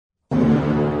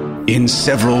In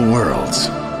several worlds,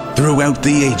 throughout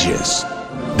the ages,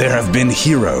 there have been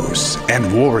heroes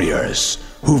and warriors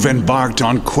who've embarked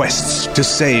on quests to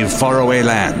save faraway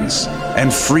lands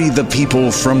and free the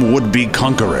people from would-be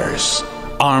conquerors,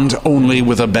 armed only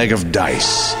with a bag of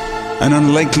dice. An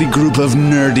unlikely group of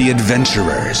nerdy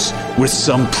adventurers with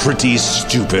some pretty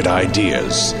stupid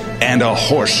ideas and a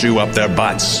horseshoe up their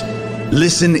butts.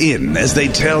 Listen in as they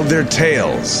tell their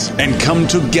tales and come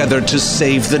together to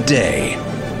save the day.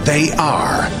 They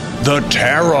are the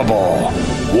Terrible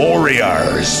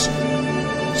Warriors.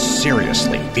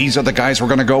 Seriously, these are the guys we're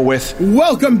going to go with?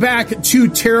 Welcome back to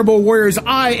Terrible Warriors.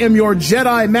 I am your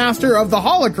Jedi Master of the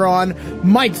Holocron,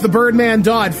 Mike the Birdman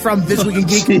Dodd from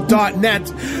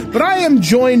ThisWeekInGeek.net. But I am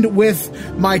joined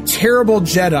with my Terrible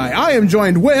Jedi. I am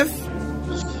joined with...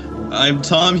 I'm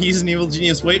Tom, he's an evil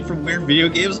genius. Wait, from Weird Video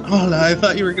Games? Oh, no, I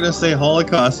thought you were going to say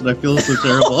Holocaust, and I feel so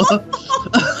terrible.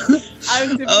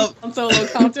 I'm Solo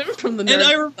Compton from the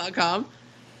Nerd.com.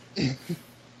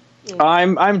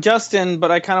 I'm Justin,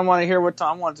 but I kind of want to hear what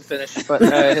Tom wanted to finish. But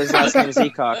his last name is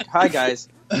Ecock. Hi, guys.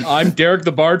 I'm Derek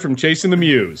the Bard from Chasing the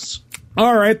Muse.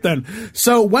 All right, then.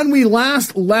 So when we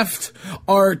last left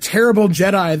our terrible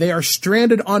Jedi, they are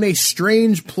stranded on a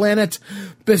strange planet,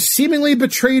 seemingly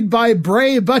betrayed by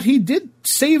Bray, but he did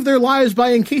save their lives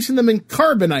by encasing them in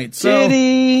carbonite. So, did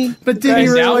he? But did he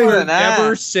really? Now we're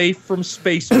never safe from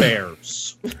space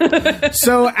bears.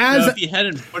 So as if he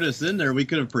hadn't put us in there, we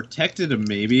could have protected him,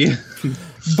 maybe.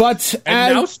 But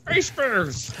now space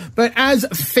bears. But as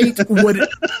fate would have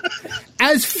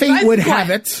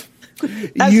it. As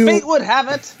fate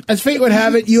would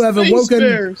have it, you have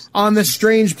awoken on this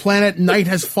strange planet. Night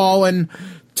has fallen.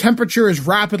 Temperature is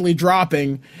rapidly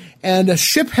dropping. And a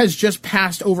ship has just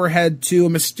passed overhead to a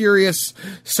mysterious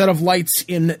set of lights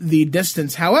in the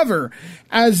distance. However,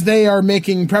 as they are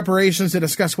making preparations to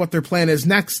discuss what their plan is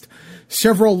next,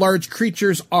 several large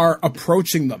creatures are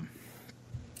approaching them.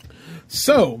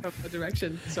 So, what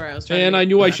direction? Sorry, I was trying. And I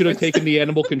knew I should have taken the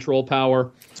animal control power.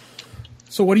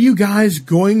 So what are you guys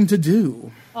going to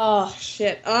do? Oh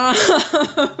shit!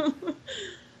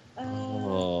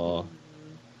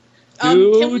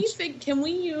 Can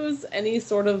we use any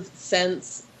sort of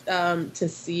sense to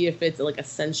see if it's like a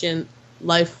sentient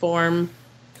life form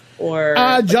or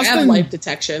Justin, life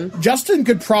detection? Justin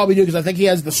could probably do because I think he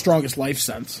has the strongest life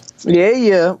sense.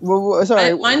 Yeah. Well,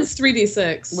 sorry, mine's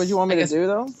 3d6. What do you want me to do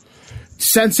though?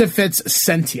 Sense if it's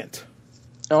sentient.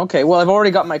 Okay, well, I've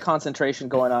already got my concentration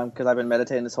going on because I've been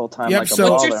meditating this whole time. Yep, like a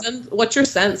so what's your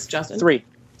sense, Justin? 3,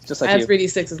 just like I have you.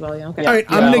 3d6 as well. Yeah. Okay. All right,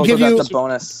 I'm going to give you that's a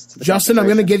bonus. To the Justin. I'm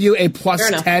going to give you a plus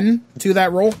 10 to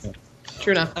that roll.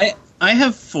 True enough. I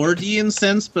have 4D in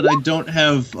sense, but I don't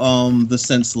have the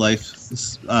sense life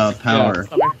power.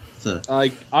 Yeah.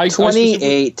 I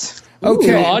 28.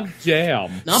 Okay. God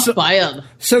damn. Not bad.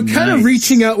 So kind of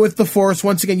reaching out with the Force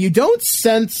once again. You don't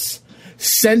sense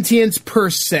sentience per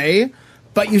se,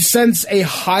 but you sense a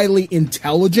highly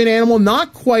intelligent animal,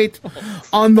 not quite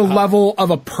on the level of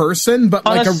a person, but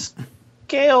on like a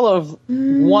scale of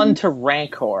 1 to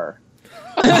Rancor.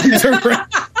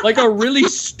 Like a really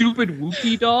stupid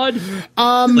Wookiee dog?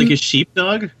 Like a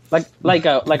sheepdog? Like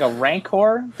a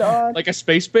Rancor dog? Like a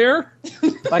space bear?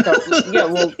 Like a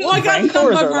Rancors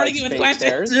are like space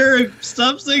bears. Derek,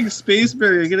 stop saying space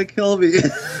bear. You're gonna kill me.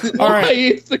 All right,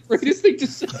 it's the greatest thing to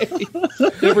say.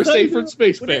 Never safe from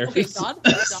space bears.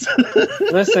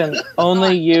 Listen,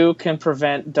 only you can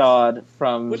prevent Dodd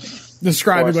from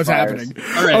describing what's fires. happening.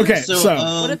 All right, Okay,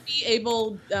 would it be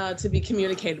able to be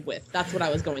communicated with? That's what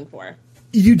I was going for.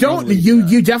 You don't.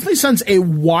 You definitely sense a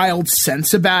wild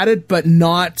sense about it, but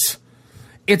not.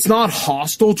 It's not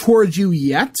hostile towards you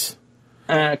yet.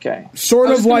 Okay.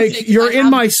 Sort of like you're in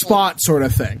my spot, sort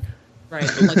of thing. Right.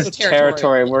 Like it's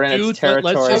territory. We're in its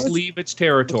territory. Let's just leave its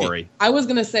territory. Okay. I was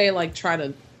gonna say like try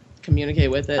to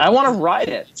communicate with it. I want to ride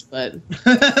it, but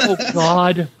oh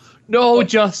God. No,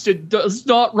 Justin does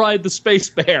not ride the space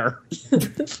bear.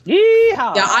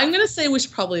 Yeehaw. Yeah, I'm gonna say we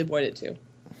should probably avoid it too.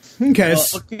 Okay.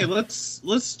 Okay,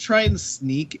 let's try and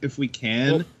sneak if we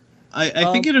can. Well,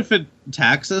 I think if it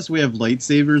attacks us, we have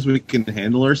lightsabers, we can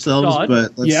handle ourselves. Todd?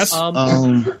 But let's, yes,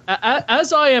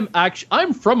 as I am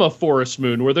I'm from a forest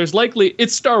moon where there's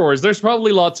it's Star Wars. There's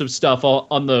probably lots of stuff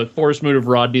on the forest moon of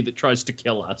Rodney that tries to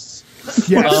kill us.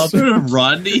 Yes.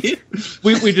 Rodney.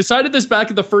 We decided this back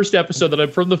in the first episode that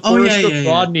I'm from the forest of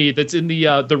Rodney that's in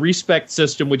the respect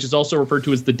system, which is also referred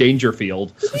to as the danger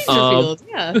field.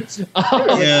 Yeah,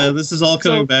 this is all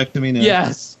coming back to me now.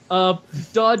 Yes.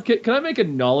 Dodd, can I make a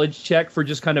knowledge check for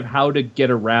just kind of how to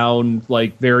get around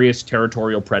like various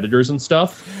territorial predators and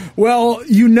stuff? Well,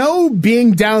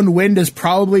 being downwind is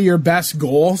probably your best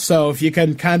goal. So if you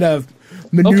can kind of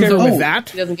maneuver Okay. with that.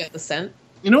 He doesn't get the scent.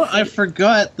 You know what? I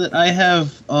forgot that I have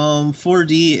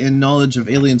 4D in knowledge of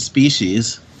alien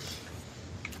species.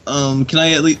 Can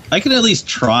I at least? I can at least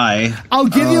try. I'll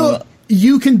give you.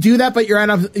 You can do that, but you're at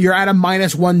a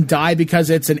 -1 die because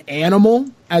it's an animal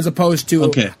as opposed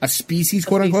to a species,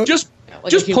 quote unquote. Just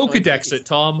Like a human Pokedex it,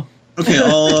 Tom. Okay,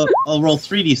 I'll roll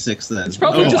 3d6 then. It's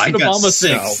probably just I an got Obama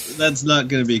 6. That's not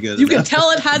going to be good. You can enough.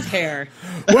 tell it has hair.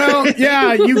 Well,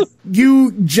 yeah,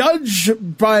 you judge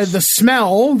by the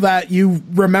smell that you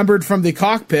remembered from the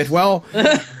cockpit. Well,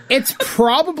 it's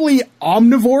probably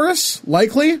omnivorous,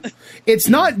 likely. It's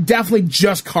not definitely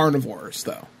just carnivores,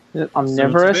 though.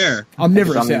 Omnivorous. bear.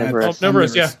 Omnivorous, yeah.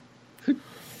 Omnivorous, yeah.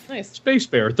 Nice. Space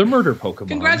Bear, the murder Pokemon.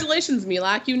 Congratulations,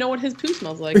 Milak. You know what his poo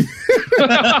smells like.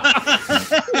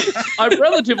 I'm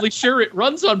relatively sure it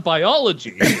runs on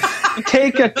biology.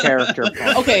 Take a character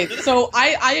point. Okay, so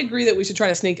I agree that we should try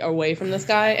to sneak away from this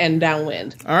guy and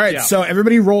downwind. All right, Yeah. so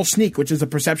everybody roll sneak, which is a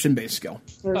perception-based skill.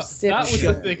 That was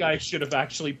the thing I should have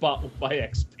actually bought with my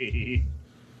XP.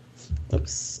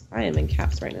 Oops, I am in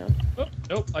caps right now. Oh,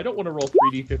 nope, I don't want to roll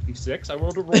 3d56. I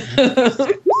want to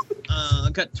roll. I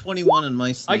got 21 in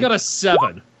my. Sneak. I got a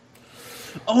 7.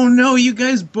 Oh no! You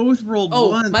guys both rolled Oh,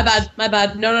 one. my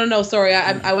bad. No, sorry.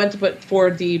 I went to put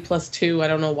 4D plus 2. I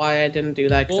don't know why I didn't do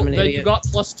that because Well, I'm an then idiot. you got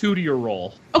 +2 to your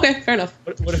roll. Okay, fair enough.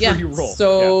 Whatever Yeah, you roll.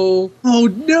 so Oh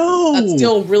no! that's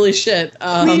still really shit.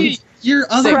 Wait, your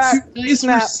other Crack, two dice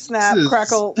snap, were snap, sixes.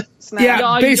 crackle, snap. Yeah, Yeah,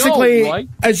 I basically, know, right?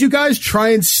 as you guys try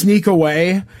and sneak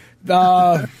away,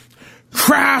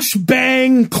 crash,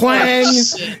 bang, clang,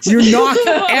 you knock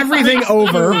everything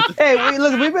over. Hey,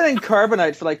 we've been in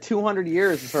carbonite for like 200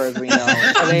 years, as far as we know.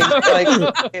 I mean,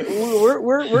 like,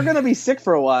 we're gonna be sick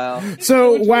for a while.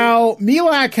 So while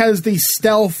Milak has the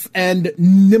stealth and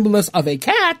nimbleness of a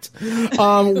cat,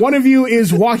 one of you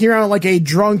is walking around like a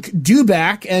drunk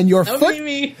dewback, and your Don't foot be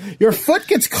me. your foot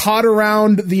gets caught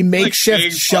around the makeshift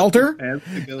big shelter, pants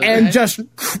together. and just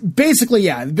basically,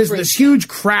 this huge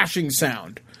crashing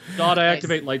sound. Gotta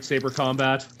activate lightsaber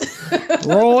combat.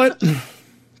 Roll it.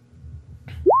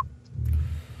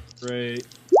 Great.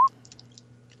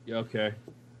 Yeah, okay.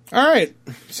 All right.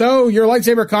 So your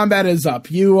lightsaber combat is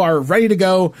up. You are ready to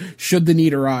go should the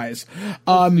need arise.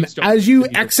 As you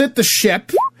exit the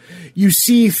ship, you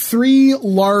see 3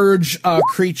 large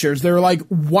creatures. They're like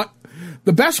what?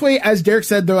 The best way, as Derek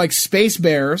said, they're like space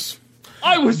bears,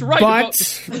 I was right But- about the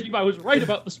stream. I was right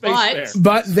about the space But- bear.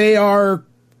 but they are.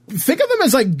 Think of them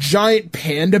as like giant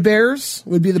panda bears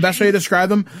would be the best way to describe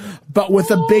them, but with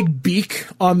a big beak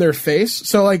on their face.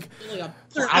 So like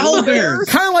They're owl bears.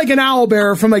 kind of like an owl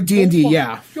bear from like D&D.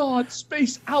 Yeah. God,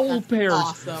 space owl bears.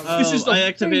 Awesome. This is I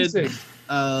activated amazing.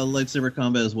 lightsaber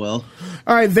combat as well.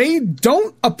 All right, they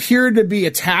don't appear to be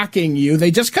attacking you.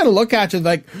 They just kind of look at you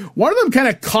like one of them kind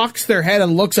of cocks their head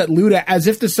and looks at Luda as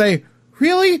if to say,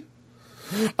 "Really?"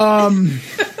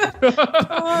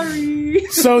 Sorry.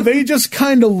 So they just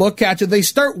kind of look at you. They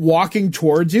start walking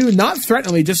towards you, not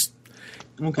threateningly, just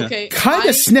Okay. kind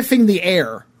of sniffing the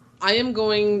air. I am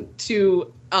going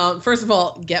to first of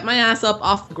all get my ass up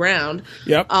off the ground.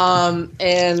 Yep.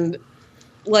 And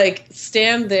like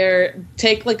stand there,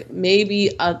 take like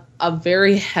maybe a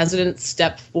very hesitant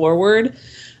step forward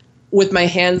with my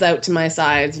hands out to my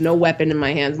sides, no weapon in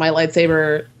my hands, my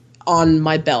lightsaber on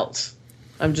my belt.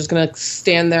 I'm just gonna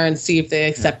stand there and see if they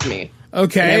accept me. And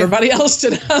Okay. everybody else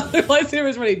should have their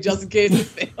lightsabers ready just in case it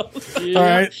fails. All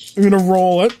right. I'm gonna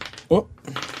roll it. Oh.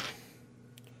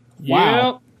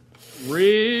 Wow. Yep.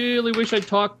 Really wish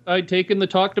I'd taken the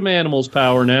talk to animals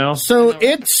power now. So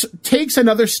it takes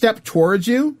another step towards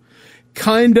you,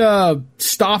 kind of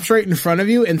stops right in front of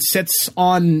you, and sits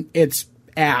on its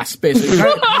ass, basically.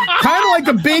 Kind of like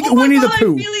a big Oh my Winnie the God,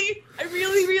 Pooh. I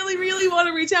really want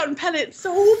to reach out and pet it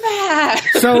so bad.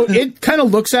 So it kind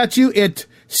of looks at you. It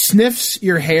sniffs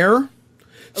your hair. Okay.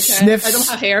 Sniffs. I don't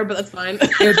have hair, but that's fine.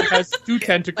 It has 2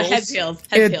 tentacles. Head tails.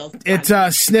 Head tails. It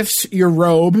Fine. Sniffs your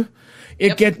robe.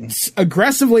 It gets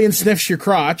aggressively and sniffs your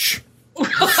crotch.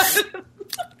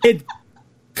 It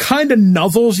kind of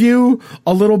nuzzles you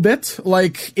a little bit,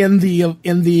 like in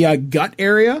the gut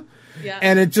area, Yeah.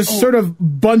 and it just sort of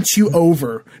bunts you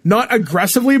over, not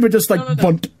aggressively, but just like No.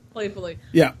 bunt. Playfully.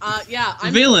 Yeah. Yeah,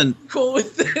 I'm Valen. cool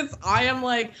with this. I am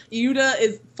like, Yuta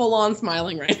is full on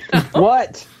smiling right now.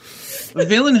 What?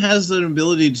 Valen has an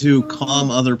ability to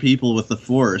calm other people with the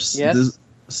Force. Yes.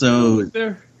 So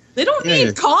They don't Yeah.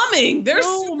 need calming. They're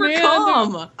No, super man,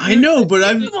 calm. I know, but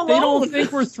I'm Leave them They alone. don't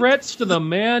think we're threats to them,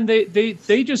 man.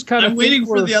 They just kind of. waiting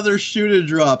for the other shoe to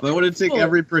drop. I want to take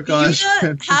every precaution.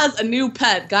 Yuta has a new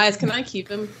pet. Guys, can I keep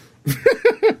him?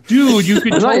 Dude, you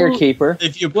could I'm not your totally- keeper.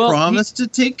 If you Well, promise to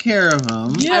take care of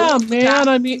him. Yeah, man.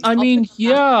 I mean,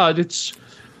 yeah. It's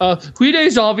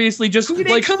Huide's obviously just Huide,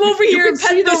 like come over you here can and pet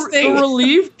see this thing. The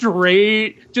relieved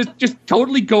Ray just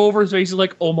totally go over his face. He's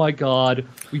like, oh my god,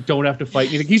 we don't have to fight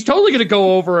anything. He's totally gonna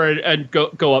go over and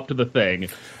go up to the thing,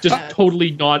 just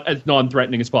totally not as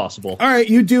non-threatening as possible. All right,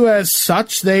 you do as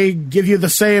such. They give you the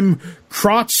same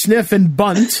crotch sniff and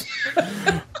bunt.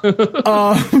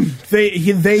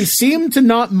 They seem to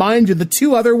not mind you. The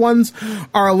two other ones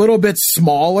are a little bit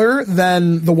smaller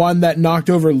than the one that knocked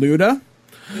over Luda.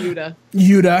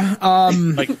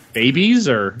 Yuda. Like babies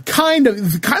or Kind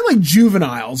of like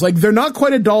juveniles. Like they're not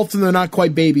quite adults and they're not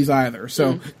quite babies either.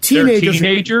 So they're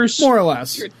teenagers, more or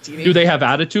less. Do they have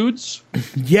attitudes?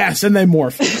 Yes, and they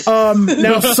morph.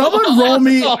 Now someone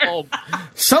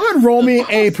roll me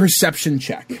a perception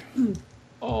check.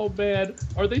 Oh man,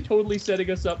 are they totally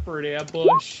setting us up for an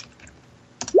ambush?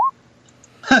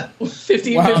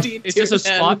 15, Wow. 15. Is this a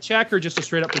 10. spot check or just a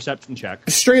straight up perception check?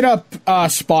 Straight up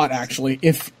spot, actually,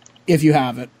 if you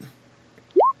have it.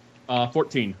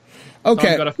 14. Okay.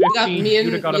 Tom got a 15. We got me and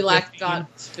Yuda got a Milak 15.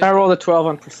 got. I rolled a 12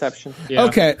 on perception. Yeah.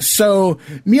 Okay, so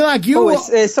Milak, you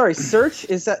Sorry, search,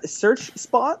 is that search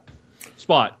spot?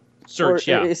 Spot. Search,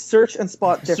 Or yeah. is search and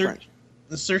spot different?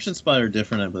 The search and spot are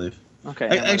different, I believe. Okay.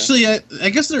 I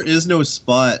guess there is no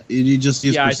spot. You just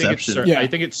use Yeah, I think it's perception. search. Yeah.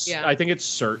 I think it's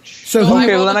search. so Okay, well,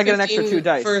 rolled then a I get an extra 15 2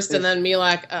 dice. first, and then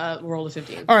Milak rolled a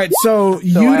 15. all right, so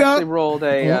So I actually Yuda. rolled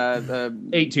a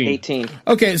 18. 18.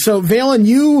 Okay, so Valen,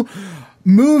 you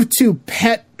move to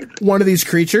pet one of these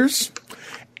creatures,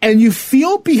 and you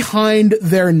feel behind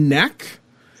their neck,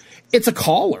 it's a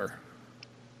collar.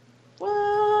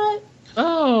 What?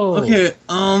 Oh. Okay,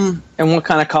 And what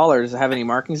kind of collar? Does it have any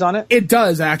markings on it? It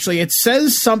does actually. It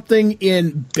says something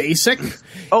in basic.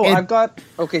 Oh, It- I've got.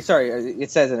 Okay, sorry.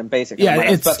 It says it in basic. Yeah, I was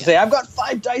it's- about to say I've got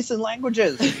 5 dice in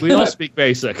languages. We all speak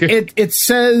basic. It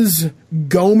says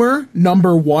Gomer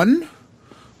 #1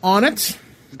 on it,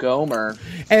 Gomer.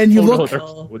 and you Oh, no, look they're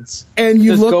codes. and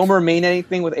you Does look. Gomer mean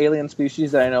anything with alien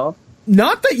species that I know of?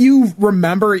 Not that you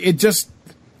remember. It just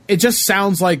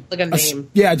sounds like Like a name.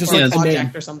 Yeah, just Or like a a name.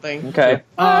 project or something. Okay.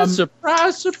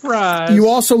 Surprise, surprise. You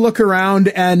also look around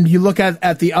and you look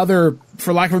at the other,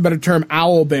 for lack of a better term,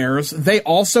 owl bears. They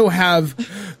also have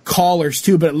collars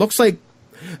too, but it looks like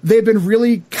they've been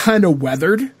really kind of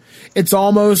weathered. It's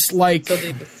almost like So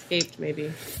they've escaped,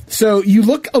 maybe. so you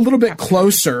look a little bit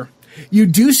closer. You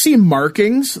do see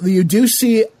markings. You do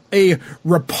see a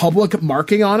Republic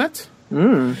marking on it.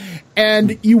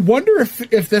 And you wonder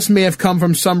if this may have come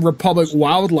from some Republic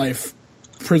wildlife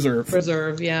preserve.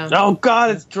 Preserve, yeah. Oh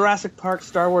God, it's Jurassic Park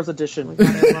Star Wars edition. God,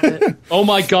 I love it. Oh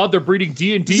my god, they're breeding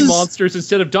D&D This is- monsters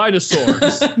instead of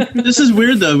dinosaurs. this is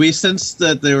weird though. We sensed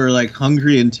that they were like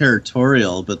hungry and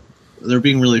territorial, but they're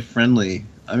being really friendly.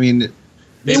 I mean,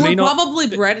 They may were not- probably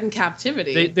bred in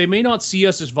captivity. They may not see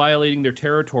us as violating their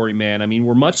territory, man. I mean,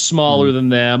 we're much smaller than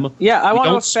them. Yeah, I We want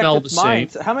to don't smell affect its the same.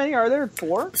 minds. How many are there?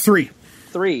 4? 3.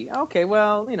 3. Okay,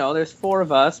 well, there's 4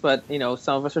 of us, but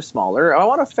some of us are smaller. I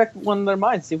want to affect one of their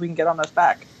minds. See if we can get on their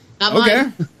back. Not Okay.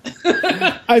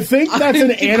 mine. I think that's an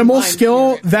Keep in animal mind skill.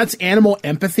 here. That's animal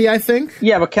empathy, I think.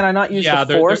 Yeah, but can I not use Yeah,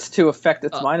 the they're- force to affect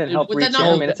its mind and help Would reach that it?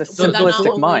 not I mean, it's a would that not simplistic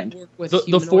only mind. work with The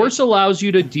humanoid? force allows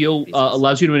you to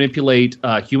allows you to manipulate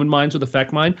human minds with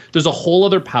effect mind. There's a whole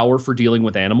other power for dealing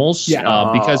with animals, Yeah.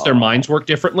 because their minds work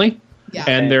differently, Yeah.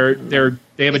 and they have a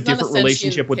It's not different sentient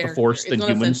relationship with the character. force It's than not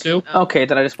a humans do. sentient, Okay,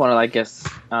 then I just want to, I guess,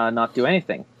 not do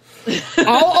anything.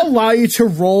 I'll allow you to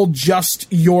roll just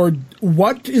your.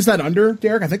 What is that under,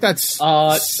 Derek? I think that's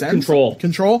sense? Control.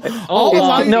 Control. Oh, I'll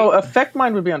allow you. No, affect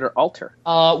mind would be under alter.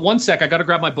 1 sec, I gotta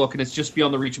grab my book, and it's just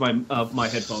beyond the reach of my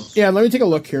headphones. Yeah, let me take a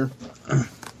look here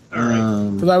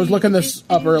because I was looking this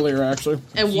up earlier, actually.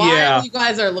 And while Yeah. you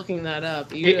guys are looking that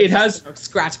up, you It has-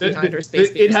 scratch behind her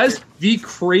space. It has the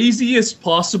craziest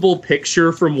possible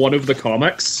picture from one of the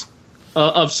comics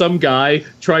of some guy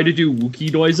trying to do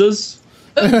Wookiee noises.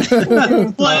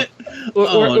 what?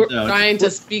 Or- no. trying to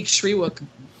speak Shriwook.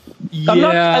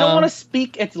 yeah, I don't want to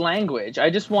speak its language. I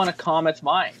just want to calm its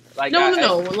mind. Like,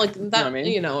 No. Like that, what I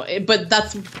mean? but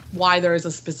that's why there is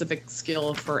a specific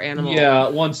skill for animal. Yeah,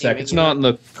 1 sec. It's not in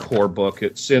the core book.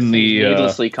 It's in the.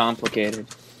 Needlessly complicated.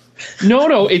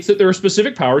 No. It's that there are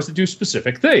specific powers that do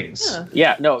specific things.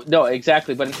 Yeah. Yeah, no,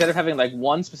 exactly. But instead of having like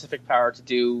one specific power to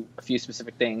do a few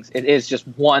specific things, it is just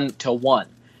 1-to-1.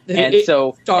 And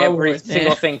so Star every Wars, single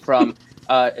man. thing from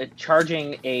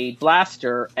charging a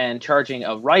blaster and charging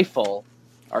a rifle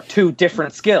are 2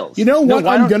 different skills. You know No, what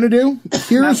why I'm don't- going to do?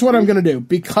 Here's what I'm going to do.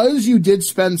 Because you did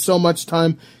spend so much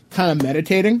time kind of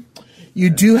meditating, You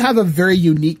do have a very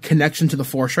unique connection to the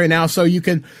Force right now, so you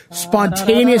can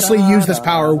spontaneously use this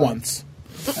power once.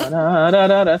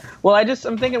 Well,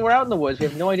 I'm thinking we're out in the woods. We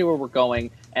have no idea where we're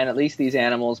going, and at least these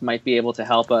animals might be able to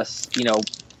help us,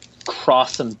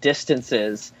 cross some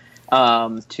distances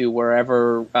to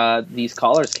wherever these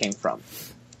collars came from.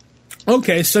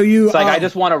 Okay, so you... It's like I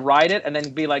just want to ride it and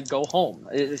then be like, go home.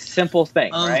 It's a simple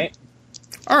thing, right?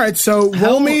 All right, so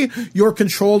roll me your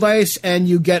control dice, and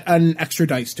you get an extra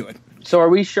dice to it. So are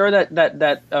we sure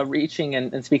that reaching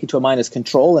and speaking to a mind is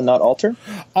control and not alter?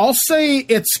 I'll say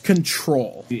it's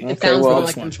control. It sounds more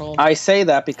like control. I say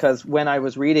that because when I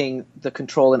was reading the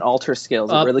control and alter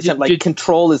skills, it really sounded like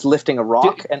control is lifting a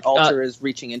rock and alter is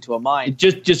reaching into a mind.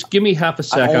 Just give me half a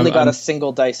second. I've only got a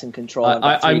single dice in control.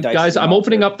 I'm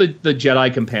opening up the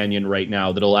Jedi Companion right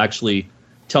now that'll actually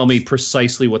tell me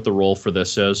precisely what the roll for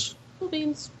this is. Cool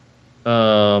beans.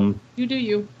 You do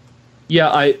you.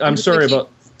 Yeah, I'm sorry about...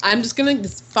 I'm just gonna...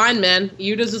 It's fine, man.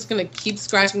 Yuda's just gonna keep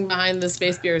scratching behind the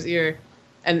Space Bear's ear.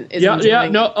 And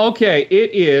okay.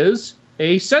 It is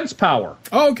a sense power.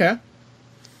 Oh, okay.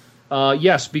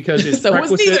 Yes, because it's so was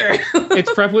neither.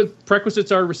 Its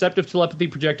prerequisites are receptive telepathy,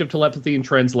 projective telepathy, and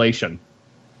translation.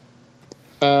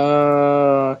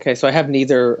 Okay, so I have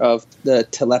neither of the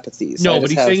telepathies. No, but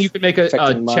he's saying you can make a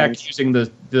check using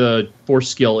the Force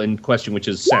skill in question, which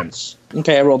is sense.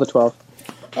 Okay, I rolled a 12.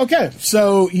 Okay,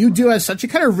 so you do as such. You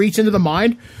kind of reach into the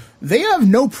mind. They have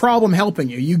no problem helping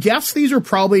you. You guess these are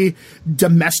probably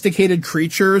domesticated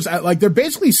creatures. Like, they're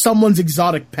basically someone's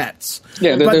exotic pets.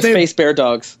 Yeah, they're space bear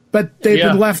dogs. But they've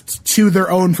been left to their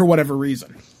own for whatever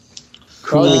reason.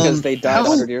 Probably because they died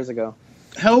 100 years ago.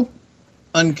 How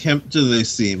unkempt do they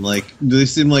seem? Like, do they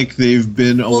seem like they've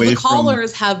been away from... Well, the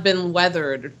collars have been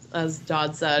weathered, as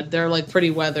Dodd said. They're, like, pretty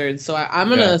weathered. So I'm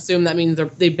going to assume that means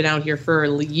they've been out here for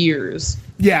years.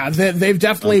 Yeah, they've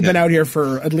definitely been out here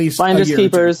for at least Finders a year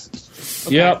keepers.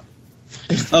 Okay. Yep.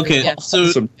 Okay, Yeah.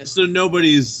 so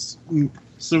nobody's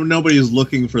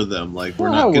looking for them. Like, we're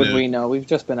How not would gonna... we know? We've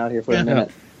just been out here for a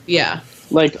minute. Yeah.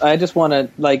 Like, I just want to,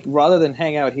 like, rather than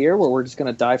hang out here where we're just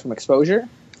going to die from exposure...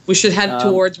 We should head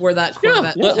towards where that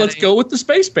Corvette was let's go with the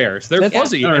Space Bears. They're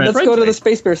fuzzy. All right. Let's go to the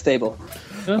Space Bear stable.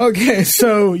 Okay,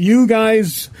 so you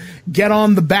guys get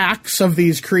on the backs of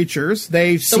these creatures.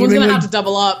 Someone's going to have to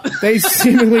double up. They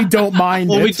seemingly don't mind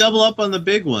Well, it. we double up on the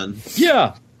big one.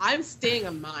 Yeah. I'm staying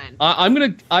on mine.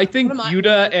 I think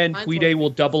Yuda and mine's Guide will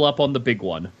double up on the big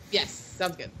one. Yes,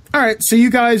 sounds good. All right, so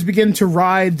you guys begin to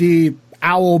ride the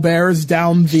owl bears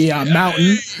down the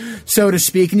mountain, so to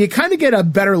speak, and you kind of get a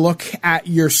better look at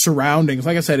your surroundings.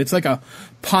 Like I said, it's like a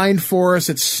pine forest.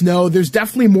 It's snow. There's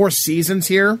definitely more seasons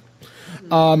here,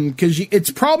 because it's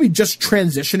probably just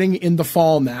transitioning into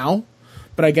fall now,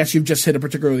 but I guess you've just hit a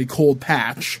particularly cold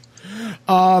patch.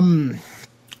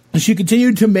 As you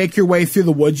continue to make your way through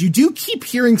the woods, you do keep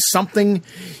hearing something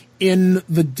in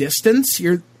the distance.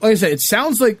 Like I said, it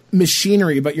sounds like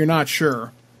machinery, but you're not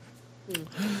sure.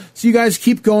 So you guys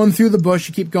keep going through the bush.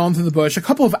 A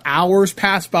couple of hours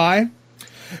pass by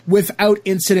without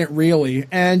incident, really.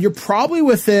 And you're probably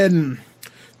within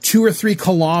 2 or 3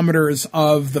 kilometers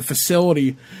of the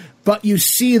facility, but you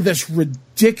see this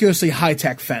ridiculously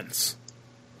high-tech fence.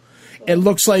 It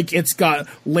looks like it's got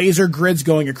laser grids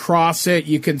going across it.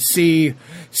 You can see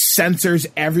sensors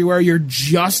everywhere. You're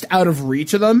just out of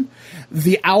reach of them.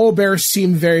 The owlbears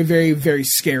seem very, very, very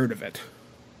scared of it.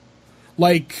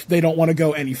 Like, they don't want to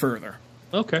go any further.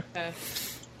 Okay.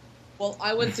 Well,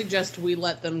 I would suggest we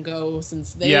let them go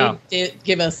since they did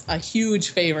give us a huge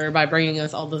favor by bringing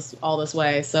us all this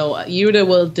way. So Yuda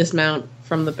will dismount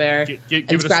from the bear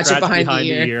and scratch it behind the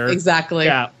ear. Exactly.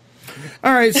 Yeah.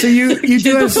 All right, so you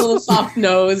do a little soft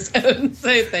nose and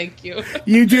say thank you.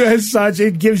 You do as such.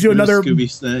 It gives you another Scooby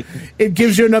snack. It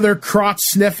gives you another crotch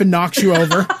sniff and knocks you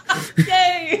over.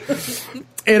 Yay!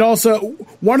 It also,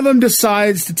 one of them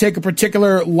decides to take a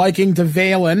particular liking to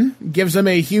Valen, gives him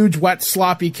a huge, wet,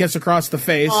 sloppy kiss across the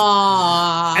face,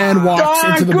 and walks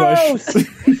into the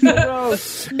bush.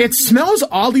 Gross. It smells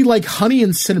oddly like honey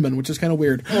and cinnamon, which is kind of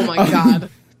weird. Oh my god.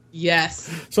 Yes.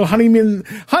 So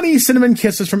honey, cinnamon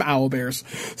kisses from owlbears.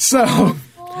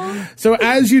 So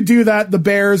as you do that, the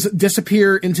bears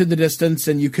disappear into the distance,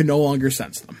 and you can no longer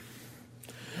sense them.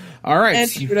 All right. And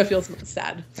Yuda feels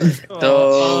sad.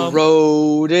 The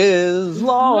road is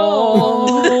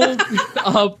long.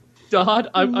 Dodd,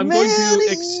 I'm going to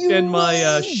extend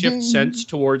my shift sense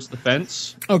towards the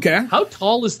fence. Okay. How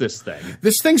tall is this thing?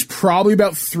 This thing's probably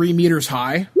about 3 meters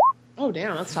high. Oh,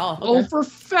 damn, that's tall. Okay. Oh, for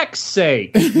feck's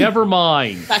sake. Never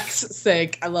mind. Feck's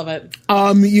sake. I love it.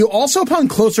 You also, upon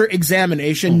closer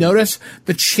examination, notice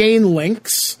the chain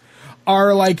links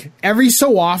are like every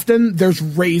so often there's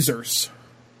razors.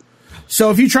 So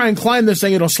if you try and climb this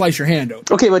thing, it'll slice your hand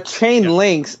open. Okay, but chain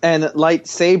links and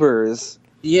lightsabers.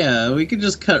 Yeah, we could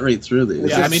just cut right through these.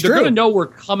 Yeah, I That's mean, they're true. going to know we're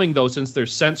coming, though, since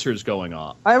there's sensors going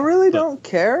off. I really don't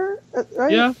care.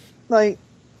 Right? Yeah. Like,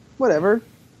 whatever.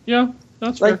 Yeah,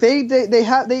 that's Like fair. they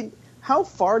have. How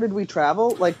far did we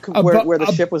travel? Like where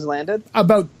the ship was landed?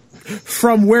 About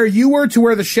from where you were to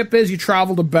where the ship is, you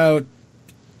traveled about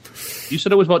You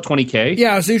said it was about 20K?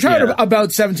 yeah. So you traveled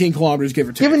about 17 kilometers, give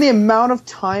or take. Given the amount of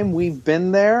time we've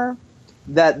been there,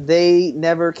 that they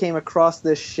never came across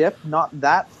this ship, not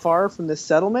that far from the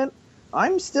settlement,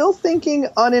 I'm still thinking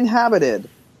uninhabited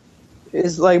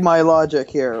is like my logic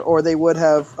here. Or they would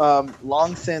have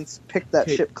long since picked that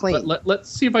Okay, ship clean. Let's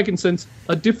see if I can sense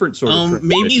a different sort of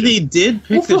Maybe they did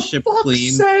pick For the ship fuck's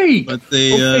clean, sake! but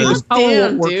they. Okay, this power Damn,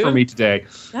 won't work dude. for me today.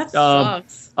 That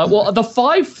sucks. Well, the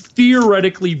 5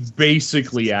 theoretically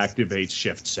basically activates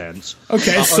shift sense.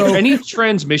 Okay, Are so there any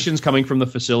transmissions coming from the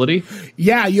facility?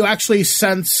 yeah, you actually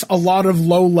sense a lot of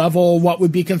low level, what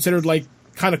would be considered like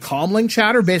kind of comlink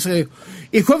chatter, basically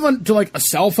equivalent to like a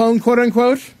cell phone, quote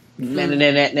unquote.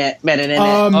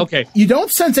 Okay. You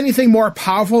don't sense anything more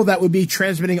powerful that would be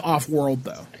transmitting off world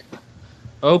though.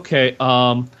 Okay.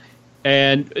 And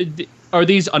are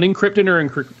these unencrypted or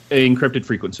encrypted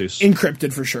frequencies?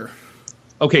 Encrypted for sure.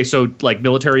 Okay, so like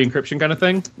military encryption kind of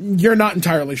thing? You're not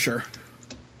entirely sure.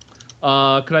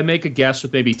 Could I make a guess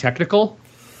with maybe technical?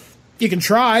 You can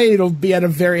try. It'll be at a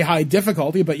very high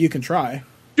difficulty, but you can try.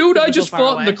 Dude, I We're just so far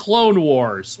fought in the away. Clone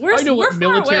Wars. I know what far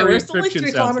military away. We're still like encryption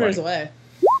 3 sounds kilometers like. away.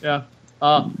 Yeah.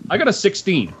 I got a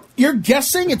 16. You're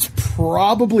guessing it's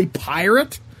probably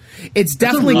pirate. It's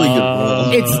definitely really good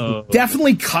roll. it's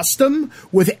definitely custom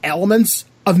with elements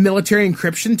of military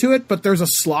encryption to it, but there's a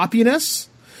sloppiness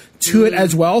to it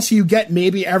as well. So you get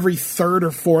maybe every third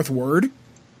or fourth word.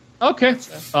 Okay.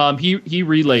 He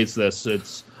relays this.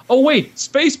 It's wait,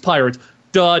 space pirates.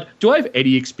 Duh. Do I have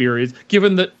any experience?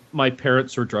 Given that my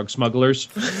parents are drug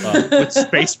smugglers with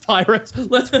space pirates,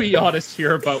 let's be honest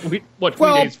here about what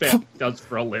Queen family does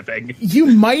for a living. You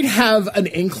might have an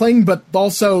inkling, but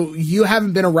also you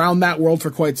haven't been around that world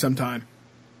for quite some time.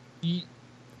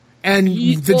 And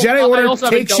the Jedi I Order also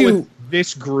haven't takes dealt you. with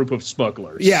this group of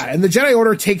smugglers. Yeah, and the Jedi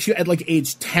Order takes you at like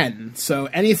age 10. So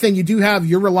anything you do have,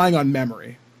 you're relying on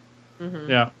memory.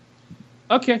 Yeah.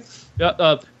 Okay.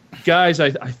 Guys, I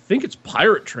think it's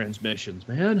pirate transmissions,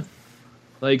 man.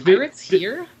 Like Pirates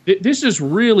here? This is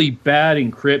really bad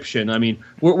encryption. I mean,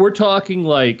 we're talking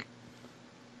like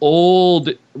old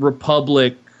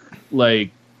Republic, like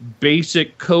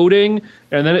basic coding,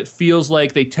 and then it feels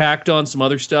like they tacked on some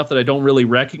other stuff that I don't really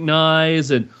recognize,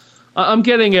 and I'm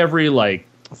getting every like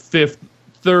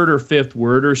third or fifth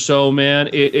word or so, man.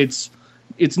 It's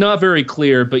not very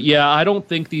clear, but yeah, I don't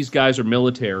think these guys are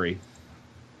military,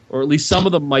 or at least some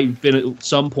of them might have been at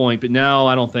some point, but now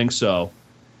I don't think so.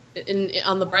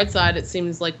 On the bright side, it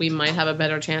seems like we might have a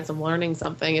better chance of learning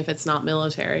something if it's not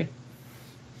military.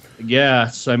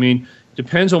 Yes, I mean,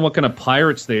 depends on what kind of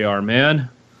pirates they are, man.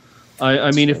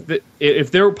 I mean,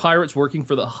 if there were pirates working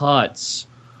for the Hutts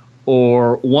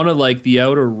or one of like the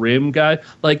Outer Rim guys,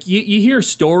 like you hear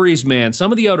stories, man.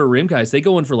 Some of the Outer Rim guys, they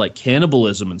go in for like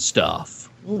cannibalism and stuff.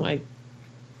 Oh my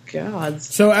god!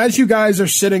 So as you guys are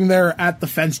sitting there at the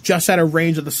fence, just at a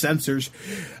range of the sensors,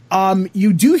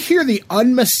 you do hear the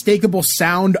unmistakable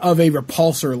sound of a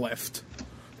repulsor lift.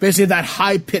 Basically that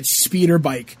high-pitched speeder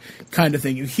bike kind of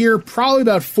thing. You hear probably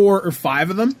about 4 or 5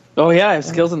 of them. Oh yeah, I have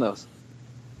skills in those.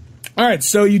 All right,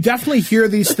 so you definitely hear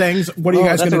these things. What are you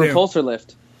guys that's going a to do? repulsor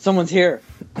lift. Someone's here.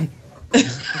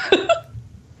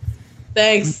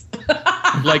 Thanks.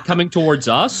 Like coming towards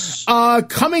us?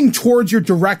 Coming towards your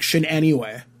direction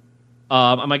anyway.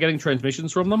 Am I getting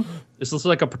transmissions from them? Is this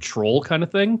like a patrol kind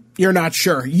of thing? You're not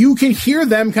sure. You can hear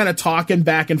them kind of talking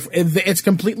back and it's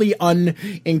completely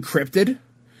unencrypted.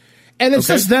 And it's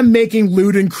just them making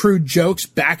lewd and crude jokes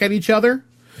back at each other,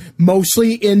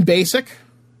 mostly in BASIC.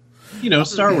 You know,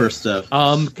 Star Wars stuff.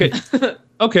 Okay.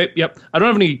 Okay. Yep. I don't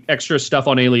have any extra stuff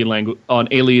on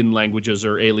alien languages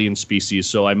or alien species,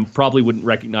 so I probably wouldn't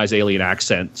recognize alien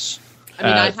accents. I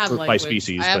mean, I have by like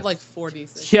species. I have but- like 40.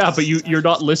 Yeah, but you're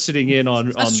not listening in on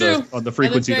the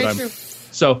frequency that I'm. True.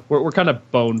 So we're kind of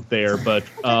boned there, but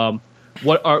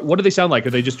what do they sound like?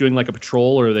 Are they just doing like a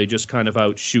patrol, or are they just kind of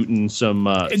out shooting some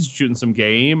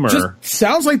game? Or Just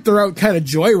sounds like they're out kind of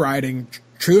joyriding,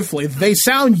 truthfully. They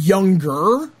sound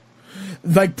younger,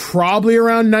 like probably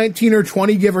around 19 or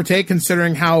 20, give or take,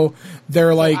 considering how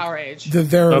they're like our age.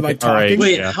 they're Okay, like all right. talking.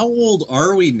 Wait, yeah. how old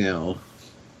are we now?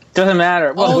 Doesn't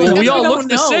matter. Well, Oh, We because all we look don't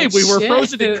the know. same. We were Shit.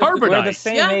 frozen in we're the carbonite.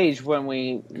 same Yeah. age when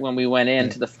we went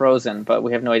into the frozen, but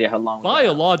we have no idea how long.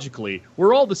 Biologically,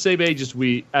 we're all the same age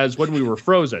as when we were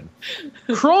frozen.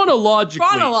 Chronologically,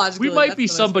 Chronologically, we might that's be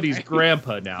what I somebody's said.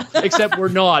 grandpa now. Except we're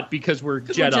not because we're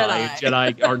Jedi. Jedi.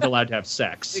 Jedi aren't allowed to have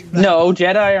sex. No,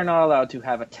 Jedi are not allowed to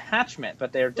have attachment,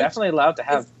 but they're definitely allowed to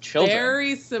have children.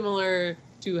 Very similar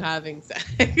to having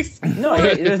sex. No,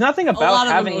 there's nothing lot about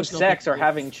of having emotional sex or pictures.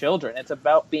 having children. It's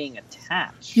about being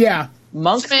attached. Yeah.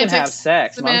 Monks can have Semantics.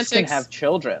 sex. Monks can Semantics. have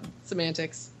children.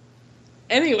 Semantics.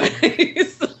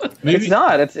 Anyways. It's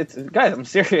not. It's guys. I'm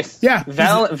serious. Yeah,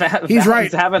 he's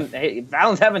right.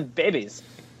 Valen's having babies.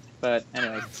 But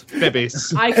anyways,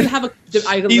 Babies. I could have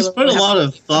He's put a lot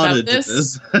of thought about into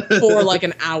this. for like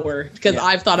an hour because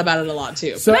I've thought about it a lot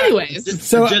too. So- But anyways,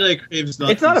 So- the Jedi craves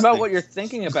not. it's not about what you're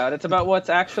thinking about. It's about what's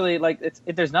actually like.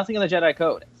 There's nothing in the Jedi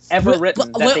Code ever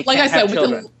written that they like I can't said, have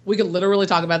children. we could literally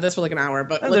talk about this for like an hour.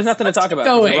 But There's nothing to talk about.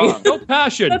 Go It's away. wrong. No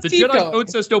passion. Let's The keep Jedi going. Code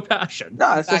says no passion.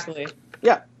 No, it's just- Exactly.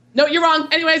 yeah. No, you're wrong.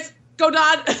 Anyways, go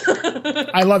Dodd.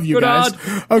 I love you Good guys.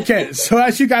 on. Okay, so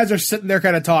as you guys are sitting there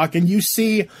kind of talking, you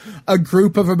see a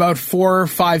group of about 4 or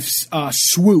 5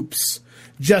 swoops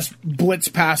just blitz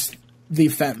past the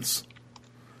fence.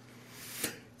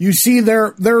 You see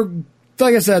they're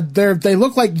like I said, they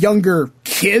look like younger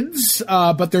kids,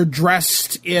 but they're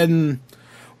dressed in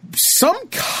some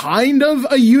kind of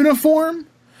a uniform.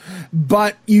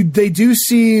 But you do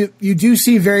see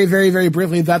very, very, very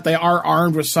briefly that they are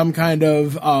armed with some kind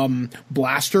of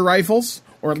blaster rifles,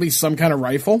 or at least some kind of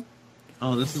rifle.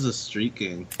 Oh, this is a street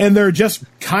gang. And they're just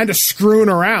kind of screwing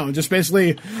around. Just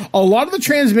basically, a lot of the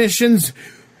transmissions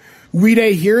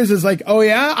Weeday hears is like, oh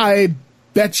yeah, I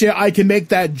bet you I can make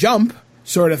that jump,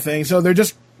 sort of thing. So they're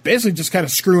just basically just kind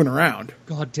of screwing around.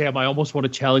 God damn, I almost want to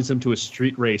challenge them to a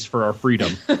street race for our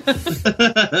freedom.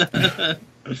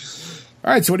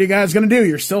 All right, so what are you guys going to do?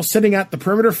 You're still sitting at the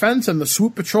perimeter fence, and the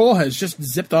swoop patrol has just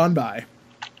zipped on by.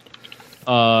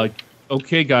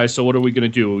 Okay, guys, so what are we going to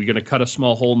do? Are we going to cut a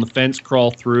small hole in the fence,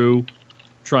 crawl through,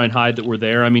 try and hide that we're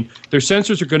there? I mean, their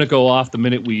sensors are going to go off the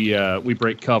minute we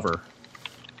break cover.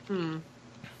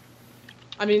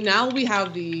 I mean, now we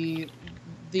have the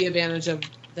advantage of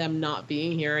them not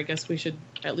being here. I guess we should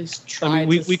at least try. I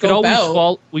mean, to we could scope always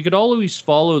out. we could always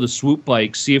follow the swoop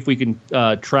bikes, see if we can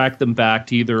track them back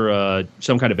to either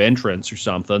some kind of entrance or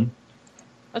something.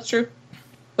 That's true,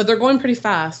 but they're going pretty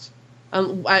fast.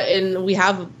 And we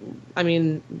have. I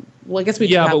mean, well, I guess we.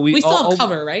 Yeah, have, but we still all- have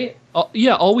cover, right?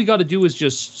 Yeah, all we got to do is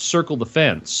just circle the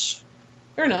fence.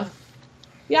 Fair enough.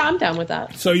 Yeah, I'm down with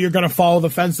that. So you're going to follow the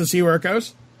fence to see where it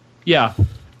goes? Yeah.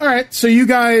 All right, so you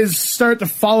guys start to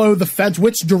follow the fence.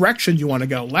 Which direction do you want to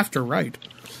go, left or right?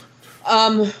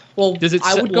 Well, Does it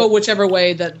I say- would go whichever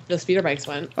way that the speeder bikes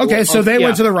went. Okay, so they yeah.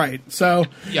 went to the right. So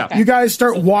Yeah. you guys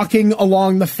start walking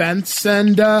along the fence,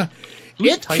 and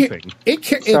Who's typing?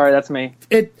 Sorry, that's me.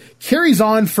 it carries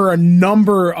on for a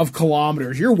number of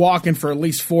kilometers. You're walking for at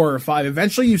least 4 or 5.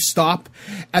 Eventually, you stop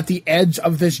at the edge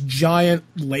of this giant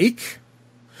lake,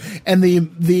 and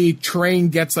the terrain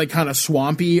gets like kind of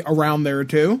swampy around there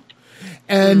too.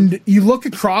 And you look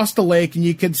across the lake, and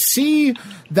you can see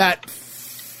that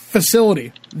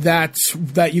facility that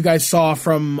you guys saw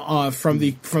from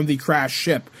the crashed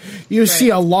ship. You see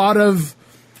a lot of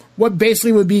what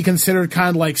basically would be considered kind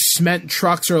of like cement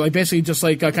trucks, or like basically just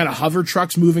like kind of hover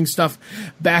trucks moving stuff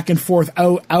back and forth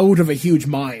out of a huge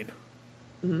mine.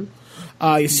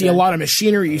 You see a lot of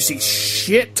machinery. You see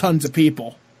shit tons of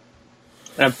people.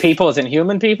 People as in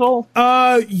human people?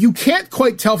 You can't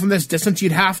quite tell from this distance.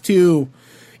 You'd have to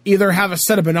either have a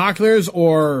set of binoculars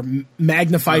or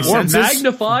magnify Or senses.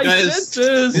 magnify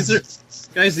senses.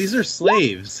 These are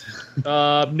slaves.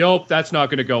 Nope, that's not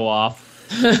going to go off.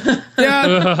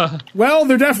 Yeah. Well,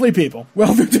 they're definitely people.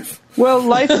 Well,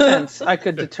 life sense, I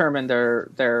could determine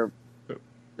their.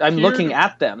 I'm looking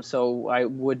at them, so I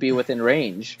would be within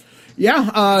range.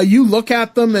 Yeah. You look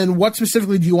at them, and what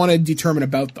specifically do you want to determine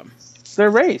about them? Their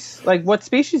race, like what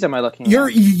species am I looking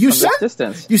at? You from sense this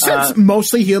distance. You sense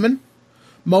mostly human.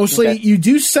 Mostly, Okay. you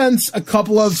do sense a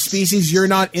couple of species you're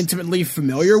not intimately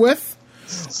familiar with.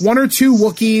 1 or 2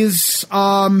 Wookiees,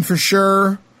 for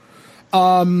sure.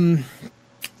 And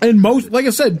like I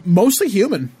said, mostly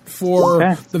human for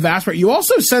Okay. the vast part. You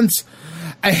also sense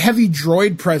a heavy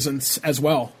droid presence as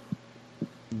well.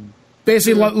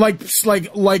 Basically, like,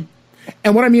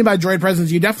 and what I mean by droid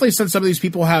presence, you definitely sense some of these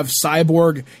people have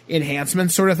cyborg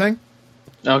enhancements, sort of thing.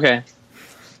 Okay.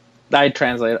 I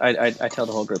translate. I tell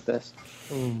the whole group this.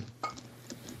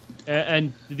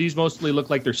 And do these mostly look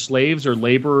like they're slaves or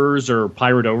laborers or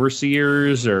pirate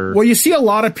overseers or? Well, you see a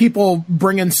lot of people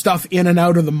bringing stuff in and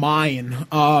out of the mine.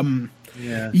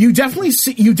 Yeah. You definitely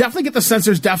get the sense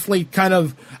there's definitely kind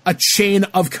of a chain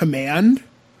of command.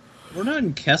 We're not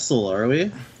in Kessel, are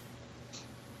we?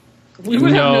 We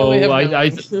would have no way of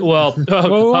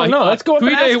knowing. No, let's go up and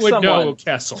Tweede ask would someone. know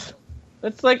Kessel.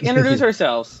 Let's introduce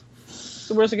ourselves.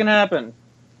 So where's it gonna happen?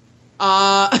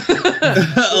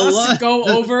 Let's go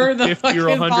over the If you're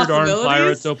 100 armed possibilities.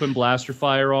 pirates, open blaster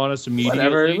fire on us immediately.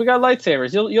 Whatever. We got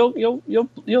lightsabers.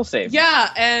 You'll save. Yeah,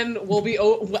 and we'll be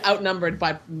outnumbered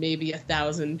by maybe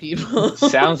 1,000 people.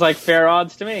 Sounds like fair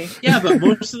odds to me. Yeah, but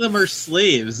most of them are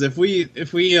slaves. If we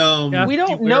We don't come here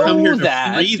know to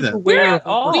that. free them. We're at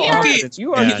all. We are- Okay,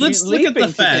 You are let's look at the leaping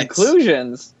to facts.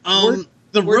 conclusions.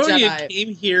 The we're Rodian Jedi.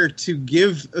 came here to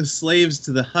give slaves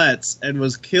to the Hutts and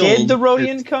was killed. Did the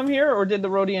Rodian come here, or did the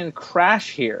Rodian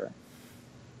crash here?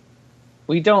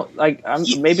 We don't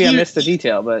maybe I missed the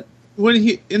detail, but When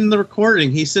he in the recording,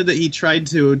 he said that he tried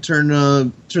to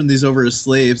turn these over as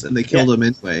slaves, and they killed him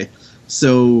anyway.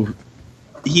 So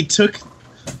he took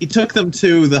them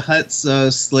to the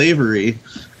Hutts' slavery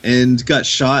and got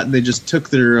shot, and they just took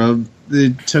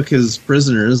took his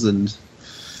prisoners and.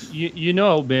 You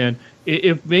know, man,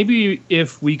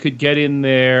 if we could get in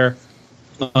there,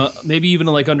 maybe even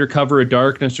like under cover of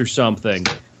darkness or something,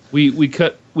 we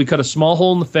cut a small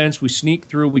hole in the fence, we sneak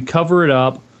through, we cover it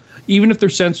up. Even if their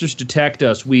sensors detect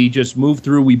us, we just move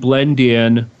through, we blend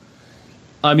in.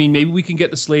 I mean, maybe we can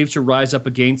get the slaves to rise up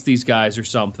against these guys or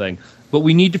something. But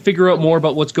we need to figure out more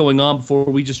about what's going on before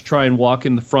we just try and walk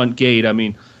in the front gate. I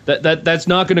mean, that's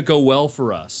not going to go well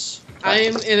for us.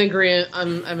 I'm in agreement.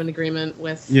 I'm in agreement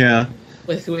with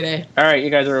Tweede. all right, you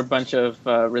guys are a bunch of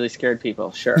really scared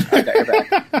people. Sure, I got your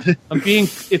back.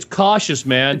 It's cautious,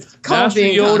 man. called Master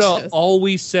being Yoda cautious.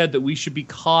 always said that we should be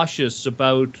cautious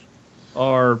about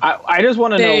our. I just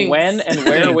want to know Thanks. when and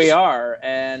where we are,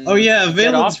 and Oh yeah,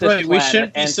 get off Valen's this right. We planet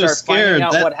shouldn't be and so start finding scared.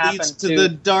 out That what leads happened to the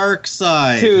dark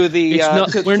side. to the It's not-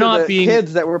 to we're not the being-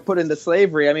 kids that were put into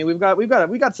slavery. I mean, we've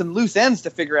got some loose ends to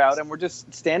figure out, and we're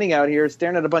just standing out here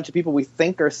staring at a bunch of people we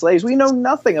think are slaves. We know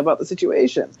nothing about the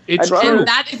situation. It's I'd rather- true. And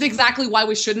that is exactly why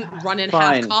we shouldn't run in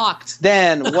Fine. half-cocked.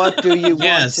 Then what do you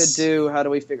Yes. want to do? How do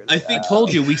we figure this I think out?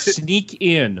 Told you, we sneak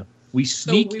in. We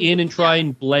sneak in and try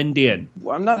and blend in.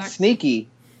 Well, I'm not Exactly. sneaky.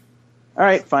 All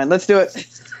right, fine. Let's do it.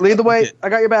 Lead the way. I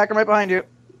got your back. I'm right behind you.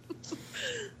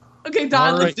 Okay,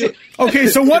 Don, All let's right. do it. Okay,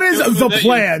 so what is the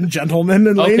plan, gentlemen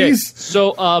and Okay, ladies?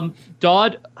 so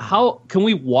Dodd, how can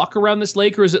we walk around this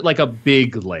lake, or is it like a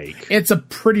big lake? It's a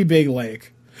pretty big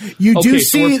lake. You Okay, do so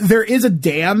see we're- there is a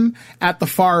dam at the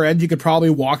far end you could probably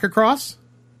walk across.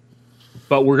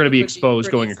 But we're going to be Pretty- exposed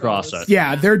pretty going across exposed. it.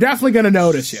 Yeah, they're definitely going to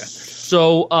notice you.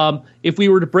 So if we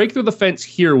were to break through the fence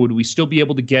here, would we still be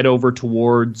able to get over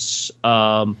towards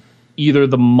either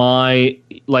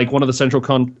like one of the central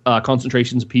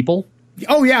concentrations of people?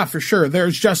 Oh yeah, for sure.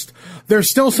 There's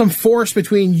still some force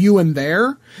between you and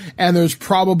there, and there's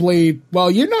probably, well,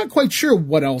 you're not quite sure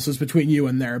what else is between you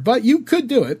and there, but you could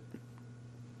do it.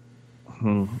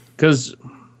 Because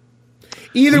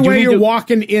Either We do way, need you're to-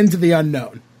 walking into the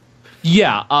unknown.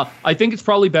 yeah, I think it's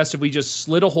probably best if we just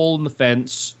slit a hole in the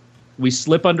fence, we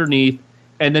slip underneath,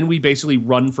 and then we basically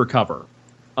run for cover.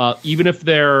 Even if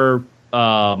they're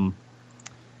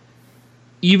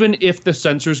even if the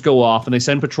sensors go off and they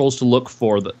send patrols to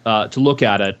look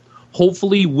at it,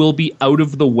 hopefully we'll be out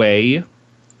of the way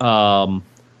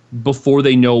before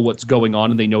they know what's going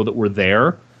on and they know that we're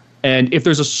there. And if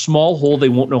there's a small hole, they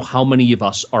won't know how many of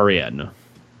us are in.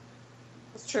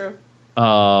 That's true.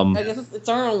 I guess it's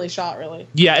our only shot, really.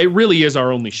 Yeah, it really is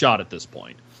our only shot at this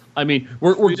point. I mean,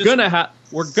 we're gonna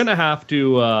have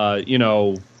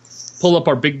to pull up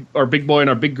our big boy and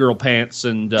our big girl pants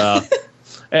and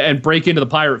and break into the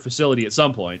pirate facility at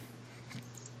some point.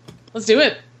 Let's do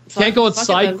it. Can't go on Fuck it,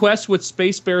 side then. quests with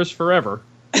Space Bears forever.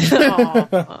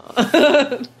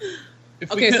 Aw.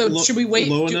 If Okay, get so should we wait-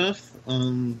 low do- enough?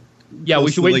 Yeah, we close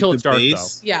should to, wait like, until the it's dark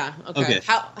base? Yeah. Okay. Okay.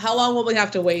 How long will we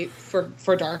have to wait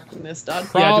for darkness, Doug?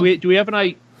 Yeah, do we have an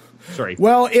idea? Sorry.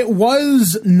 Well, it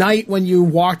was night when you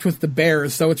walked with the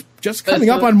bears, so it's just coming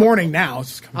up on morning now. It's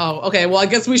just coming- Oh, okay. Well, I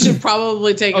guess we should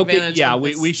probably take Okay, advantage. yeah, of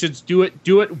this. we should do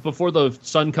it before the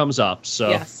sun comes up. So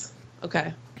Yes.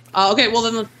 Okay. Okay. Well,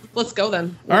 then let's go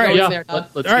then. All right, We'll go yeah, there, Doug.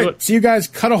 let's All do right, it. so you guys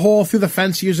cut a hole through the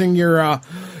fence using your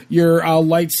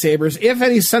lightsabers. If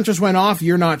any sensors went off,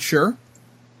 you're not sure.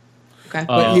 Okay.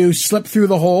 But you slip through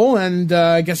the hole, and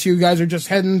I guess you guys are just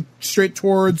heading straight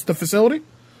towards the facility.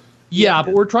 Yeah,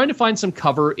 but we're trying to find some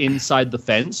cover inside the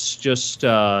fence, just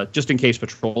in case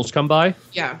patrols come by.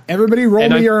 Yeah. Everybody roll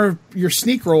And me your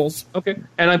sneak rolls. Okay.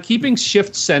 And I'm keeping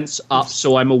shift sense up,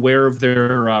 so I'm aware of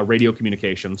their radio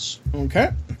communications.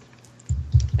 Okay.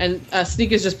 And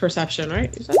sneak is just perception,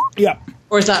 right? You said? Yeah.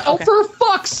 Or is that Oh, okay? for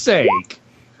fuck's sake!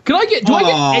 Do I get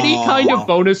any kind of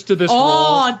bonus to this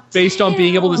roll based on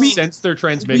being able to sense their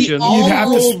transmission? all You'd have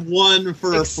to rolled one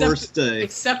for a first day.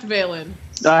 Except Valen.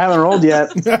 I haven't rolled yet.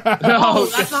 Oh,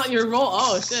 that's not your roll.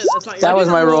 Oh shit, that's not your. That was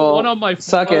my roll. One on my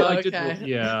Suck it. I did Okay. roll-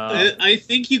 yeah. I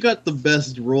think you got the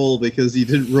best roll because you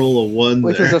didn't roll a 1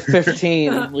 Which there. was a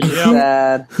 15, which is Yeah.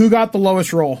 sad. Who got the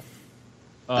lowest roll?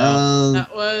 That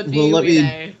would be well, let me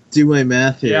Weeday. do my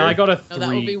math here. Yeah, I got a 3. No,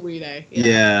 that would be Weeday.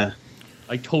 Yeah.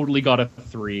 I totally got a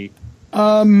 3.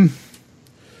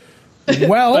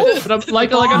 Well, But I'm,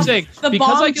 like I'm saying, The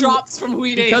because bomb I can drops from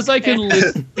Weeday. because I can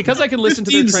listen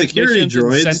to their 15 security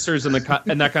transmissions and droids. sensors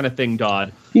and that kind of thing,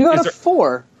 Dodd. You got Is a there-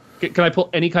 4. Can I pull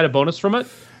any kind of bonus from it?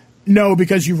 no,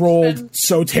 because you rolled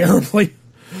so terribly.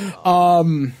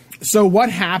 So what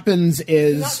happens not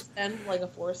is spend like a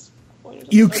force point. Or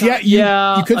you something? Or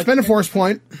not? you could spend a force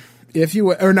point if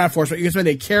you or not force point. You can spend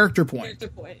a character point. Character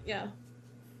point. Yeah.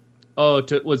 Oh,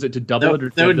 was it to double it or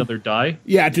That to would- another die?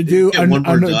 Yeah, to do Get one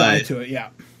more another die. die to it. Yeah.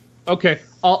 Okay,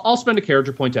 I'll spend a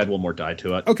character point to add one more die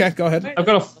to it. Okay, go ahead. I've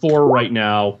got a 4 right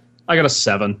now. I got a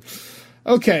 7.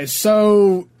 Okay,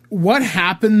 so what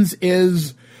happens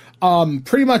is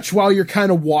pretty much while you're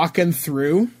kind of walking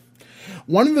through,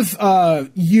 one of the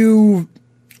you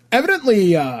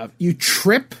evidently you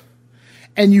trip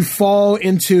and you fall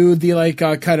into the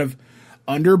kind of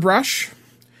underbrush.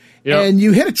 Yep. And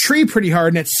you hit a tree pretty hard,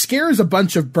 and it scares a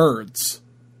bunch of birds.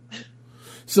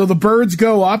 So the birds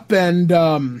go up,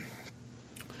 and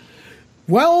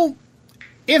well,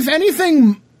 if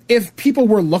anything, if people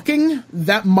were looking,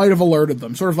 that might have alerted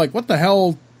them. Sort of like, what the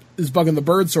hell is bugging the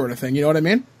birds, sort of thing. You know what I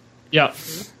mean? Yeah.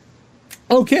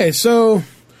 Okay, so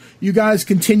you guys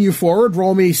continue forward.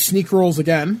 Roll me sneak rolls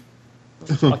again.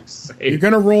 Fuck's sake. You're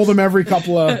gonna roll them every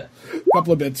couple of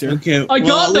bits here. Okay, I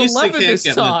got at the least 11 it can't this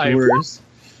get much time. worse.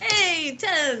 Hey,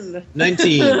 10.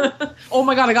 19. Oh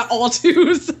my god, I got all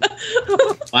 2s.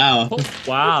 Wow. Oh,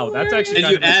 wow, that's actually And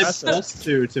kind you of add impressive.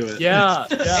 +2 to it. Yeah.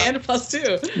 And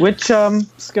 +2. Which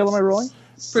skill am I rolling?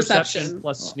 Perception.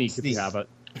 plus sneak if you have it.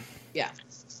 Yeah.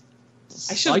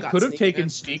 I should. I could have taken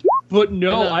sneak, but no,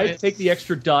 I know, I'd right? take the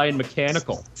extra die in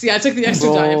mechanical. See, I took the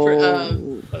extra die for. Roll.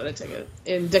 What did I take it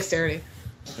in dexterity?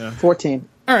 14.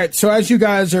 All right, so as you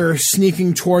guys are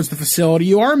sneaking towards the facility,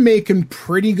 you are making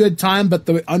pretty good time, but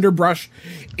the underbrush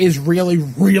is really,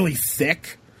 really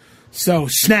thick. So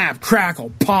snap,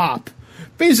 crackle, pop.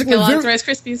 Basically, Kellogg's Rice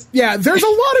Krispies. yeah, there's a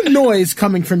lot of noise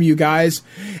coming from you guys,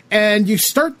 and you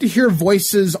start to hear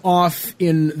voices off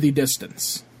in the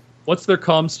distance. What's their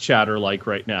comms chatter like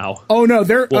right now? Oh no,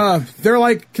 they're Well- they're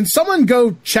like, can someone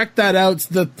go check that out?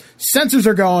 The sensors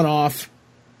are going off.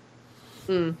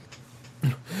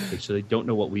 So they don't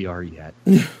know what we are yet.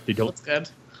 They don't.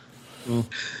 That's good.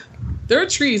 There are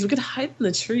trees. We could hide in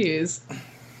the trees.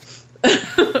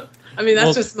 I mean,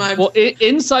 that's just my. Well,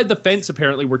 inside the fence,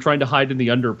 apparently, we're trying to hide in the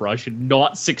underbrush and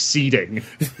not succeeding.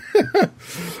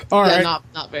 All yeah, right.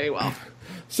 not very well.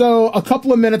 So a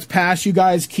couple of minutes pass, you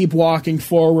guys keep walking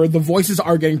forward. The voices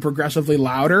are getting progressively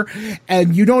louder,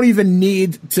 and you don't even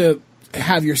need to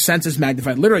have your senses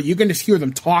magnified. Literally, you can just hear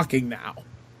them talking now.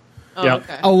 Oh, Yeah.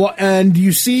 okay. And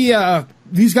you see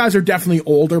these guys are definitely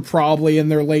older, probably in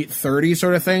their late 30s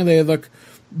sort of thing. They look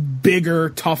bigger,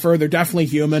 tougher. They're definitely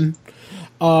human.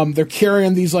 They're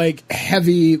carrying these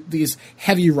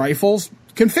heavy rifles.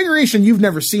 Configuration you've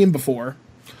never seen before.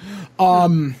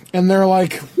 And they're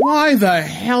like, why the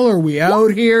hell are we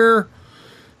out here?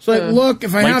 It's like, look,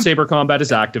 if I Lightsaber combat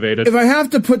is activated.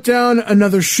 have to put down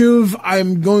another shuv,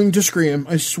 I'm going to scream.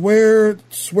 I swear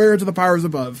to the powers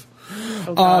above.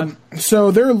 Oh, God.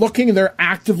 So they're looking, they're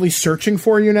actively searching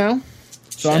for you now.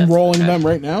 So I'm Shit, rolling okay. them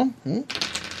right now.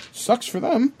 Sucks for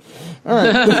them. All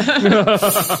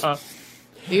right.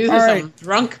 These all are right. some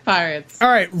drunk pirates. All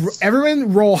right.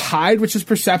 Everyone roll hide, which is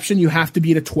perception. You have to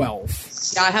beat a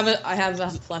 12. Yeah, I have a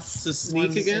plus. So sneak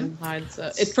one again? in Hide, so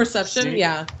it's perception, Sneak.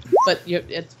 yeah, but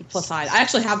it's plus hide. I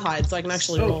actually have hide, so I can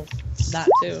actually roll that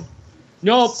too.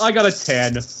 Nope, I got a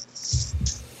 10. I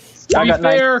To be got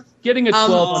fair, getting a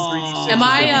 12 on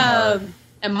 3d6.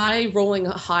 Am I rolling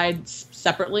hide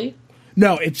separately?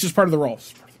 No, it's just part of the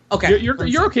rolls. Okay,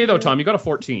 You're okay though, Tom. You got a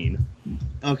 14.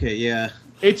 Okay, yeah.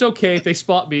 It's okay if they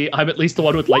spot me. I'm at least the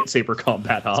one with lightsaber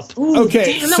combat up. Ooh,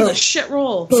 Okay, damn, that so- was a shit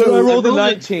roll. So I rolled a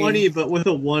I 19. 20, but with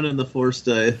a 1 on the force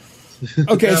die.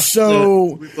 Okay,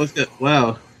 so we both got,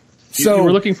 wow. So you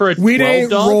were looking for a 12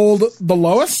 dog? rolled the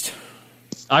lowest.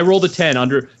 I rolled a 10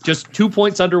 under, just 2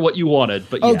 points under what you wanted.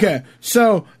 But yeah. Okay,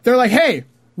 so they're like, "Hey,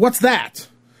 what's that?"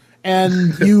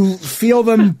 And you feel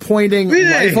them pointing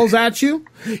rifles at you.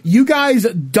 You guys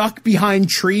duck behind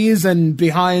trees and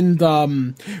behind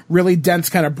really dense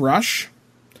kind of brush.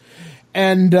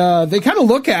 And they kind of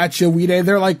look at you, Weeday.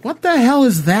 They're like, "What the hell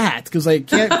is that?" Because they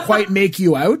can't quite make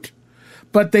you out.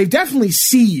 But they definitely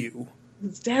see you.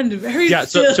 Stand very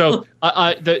still. still.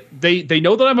 They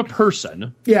know that I'm a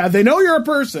person. Yeah, they know you're a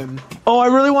person. Oh, I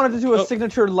really wanted to do a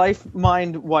signature life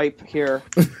mind wipe here,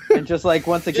 and just like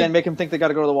once again make them think they got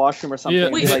to go to the washroom or something. Yeah.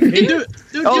 Wait, Like, Do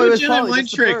a was Jedi probably mind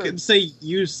just the trick bird. and say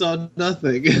you saw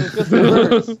nothing. it was just the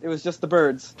birds. It was just the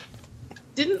birds.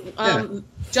 Didn't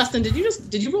Justin? Did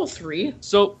you roll 3?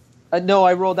 So No,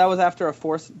 I rolled. That was after a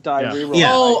force die Yeah. reroll. Yeah.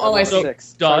 Oh, I rolled see.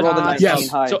 6. So I rolled a 19 Yes.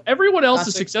 high. so everyone else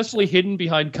is Classic. successfully hidden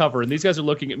behind cover, and these guys are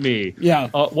looking at me. Yeah.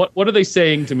 What are they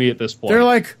saying to me at this point? They're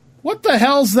like, "What the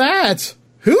hell's that?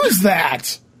 Who's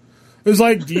that?" It was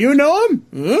like, "Do you know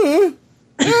him?"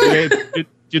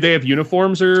 do they have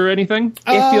uniforms or anything?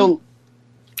 if you'll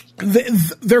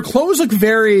Their clothes look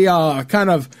very kind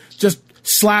of just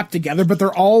slapped together, but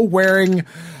they're all wearing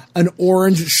an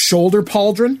orange shoulder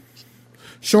pauldron,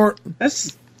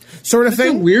 That's sort of the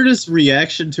thing. weirdest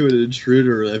reaction to an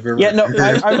intruder I've ever Yeah, no, heard.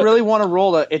 I really want to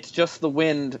roll a "it's just the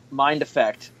wind" mind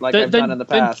effect like I've done in the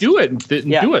past. Then do it.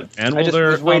 Do it, man. I just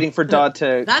was waiting for Dodd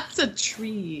to. That's a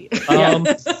tree.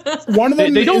 One of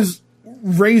them they don't- is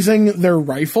raising their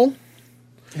rifle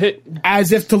hit.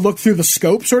 as if to look through the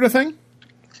scope, sort of thing.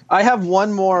 I have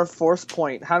one more force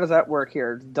point. How does that work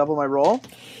here? Double my roll?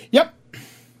 Yep.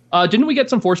 Didn't we get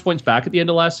some force points back at the end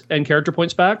of last and character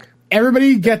points back?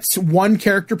 Everybody gets 1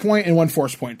 character point and 1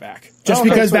 force point back, just Okay,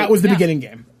 because sweet. that was the Yeah. beginning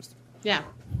game. Yeah.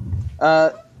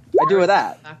 I do with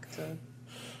that. Back to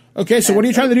Okay, so what are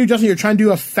you trying to do, Justin? You're trying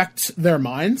to affect their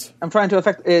minds. I'm trying to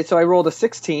affect it. So I rolled a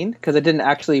 16 because I didn't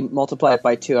actually multiply it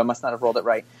by 2. I must not have rolled it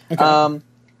right. Okay.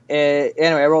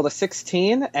 Anyway, I rolled a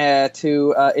 16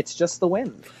 to "it's just the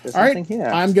wind." There's All nothing right, here.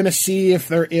 I'm going to see if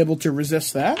they're able to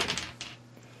resist that.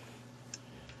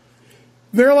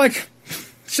 They're like,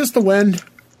 "It's just the wind."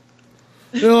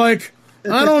 They're like,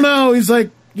 "I don't know." He's like,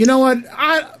 "You know what?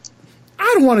 I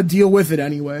don't want to deal with it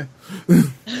anyway."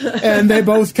 And they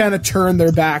both kind of turn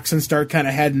their backs and start kind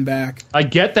of heading back. I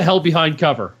get the hell behind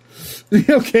cover.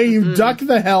 Okay, you duck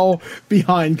the hell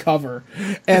behind cover.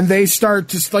 And they start,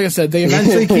 just like I said, they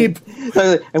eventually keep...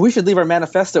 And we should leave our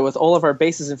manifesto with all of our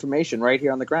basis information right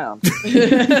here on the ground.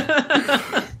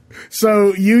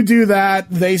 So you do that,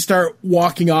 they start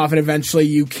walking off, and eventually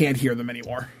you can't hear them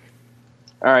anymore.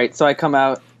 All right, so I come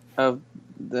out of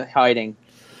the hiding.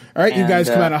 All right, you And, guys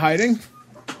come out of hiding.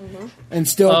 And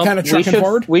still kind of We trucking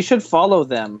forward. we should follow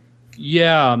them,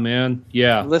 Yeah, man.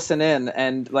 Yeah. listen in,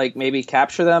 and like maybe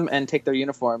capture them and take their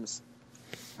uniforms,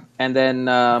 and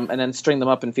then string them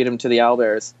up and feed them to the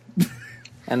owlbears.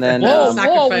 And then Whoa,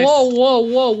 Sacrifice.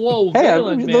 whoa. hey,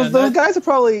 Villain, man. those guys are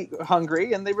probably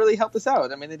hungry, and they really helped us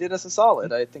out. I mean, they did us a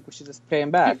solid. I think we should just pay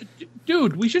them back.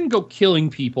 Dude, we shouldn't go killing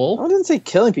people. I didn't say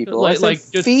killing people. I Like-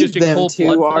 said just feed in them cold to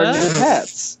blood for our that? new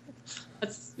pets.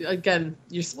 That's again,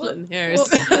 you're splitting hairs.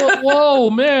 Whoa,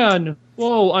 man.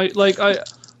 Whoa,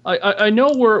 I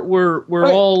know we're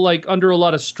Wait. all like under a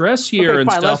lot of stress here Okay, and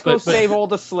fine. stuff, Let's go but save all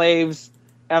the slaves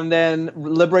and then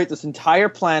liberate this entire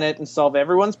planet and solve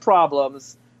everyone's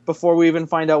problems before we even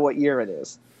find out what year it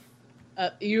is.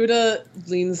 Yuta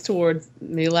leans towards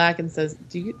Milak and says,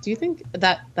 "Do you think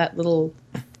that little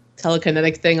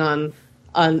telekinetic thing on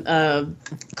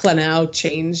Klenau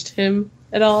changed him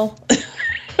at all?"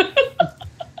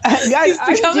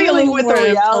 I'm becoming a dealing little with the more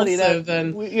reality impulsive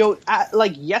that than-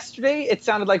 like yesterday, it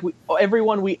sounded like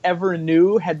everyone we ever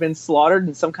knew had been slaughtered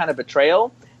in some kind of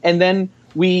betrayal, and then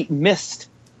we missed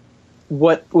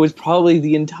what was probably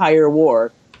the entire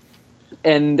war.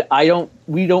 And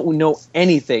we don't know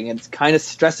anything. It's kind of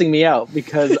stressing me out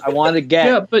because I want to get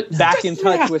Yeah, but- back in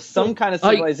touch with some kind of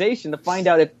civilization to find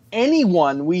out if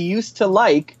anyone we used to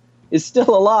like is still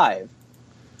alive.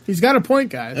 He's got a point,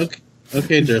 guys.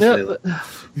 Okay, Darth Vader.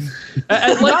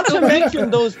 Not to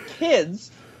mention those kids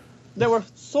that were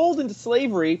sold into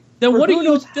slavery. then for what who are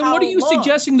knows you how long.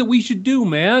 suggesting that we should do,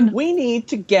 man? We need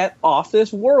to get off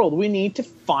this world. We need to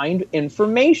find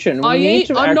information.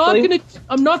 I'm not gonna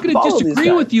follow these disagree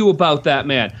guys. with you about that,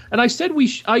 man. And I said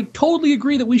I totally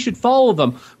agree that we should follow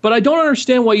them, but I don't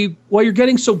understand why you're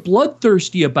getting so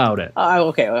bloodthirsty about it.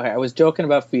 Okay. I was joking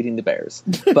about feeding the bears,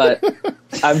 but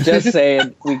I'm just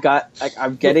saying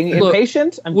I'm getting Look,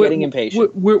 impatient. I'm getting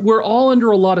impatient. We're all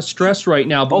under a lot of stress right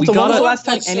now, but Also, we when was gotta the last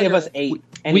time Like any of us sugar.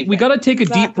 ate? we gotta take a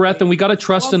deep breath breath, and we got to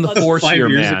trust in the force 5 here,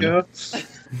 years man. ago.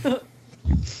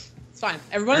 It's fine.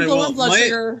 Everybody's Alright, low on well, blood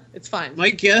sugar. It's fine. My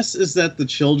guess is that the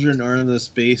children are in this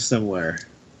base somewhere.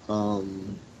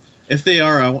 If they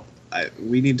are,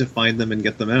 we need to find them and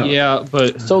get them out. Yeah,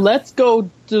 but So let's go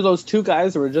to those two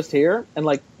guys who were just here and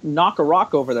like knock a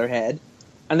rock over their head,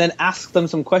 and then ask them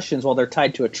some questions while they're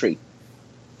tied to a tree.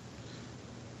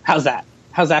 How's that?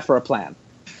 How's that for a plan?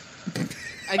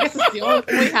 I guess it's the only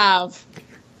thing we have.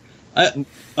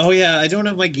 Oh yeah, I don't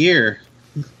have my gear.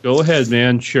 go ahead,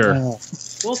 man. Sure.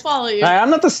 We'll follow you. I'm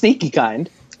not the sneaky kind.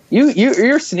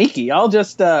 You're sneaky. I'll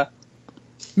just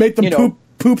Make them You know-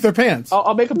 poop their pants.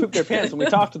 I'll make them poop their pants when we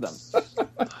talk to them.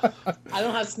 I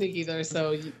don't have sneak either,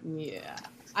 so yeah.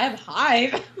 I have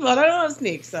hide, but I don't have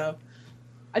sneak, so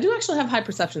I do actually have high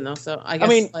perception though. So I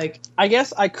guess I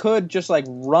guess I could just like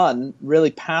run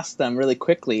really past them really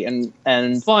quickly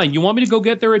and Fine. You want me to go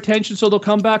get their attention so they'll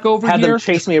come back over have here? them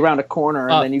chase me around a corner,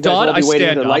 and then you guys Dodd, will be I waiting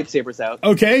stand with their up. lightsabers out.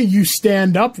 Okay, you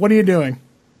stand up. What are you doing?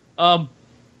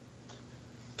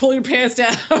 pull your pants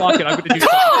down. Fuck it, I'm gonna do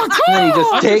something. And then he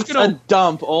just I'm takes just gonna- a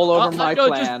dump all over my No,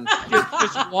 plan.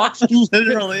 Just walks.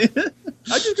 Literally. I'm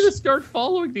just gonna start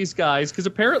following these guys because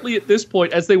apparently at this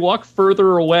point, as they walk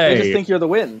further away, They just think you're the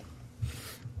wind.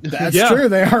 That's Yeah. true.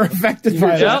 They are affected You're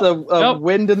by just that. a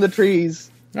wind in the trees.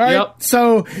 All right. Yep.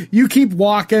 So you keep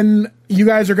walking. You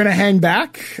guys are going to hang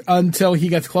back until he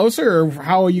gets closer, or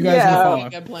how are you guys Yeah. going to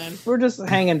Good plan. We're just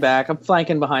hanging back. I'm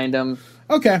flanking behind him.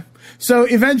 follow? Okay. So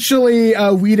eventually,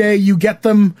 Weeday, you get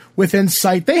them within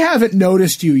sight. They haven't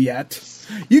noticed you yet.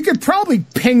 You could probably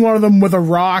ping one of them with a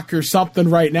rock or something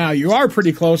right now. You are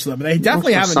pretty close to them. They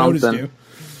definitely Or haven't noticed something.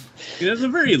 you. At the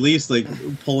very least, like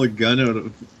pull a gun out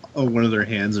of one of their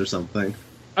hands or something.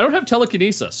 I don't have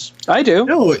telekinesis. I do.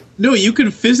 No, you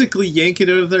can physically yank it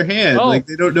out of their hand. Oh. Like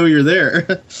they don't know you're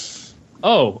there.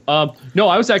 Oh, no,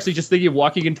 I was actually just thinking of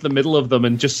walking into the middle of them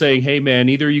and just saying, "Hey, man,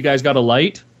 either of you guys got a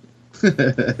light?" Do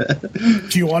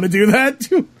you want to do that?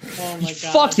 Oh my god.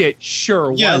 Fuck it,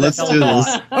 sure. Yeah, why the let's hell do not?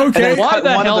 this. Okay. Why Cut the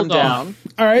one hell of them not? down.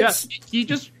 All right.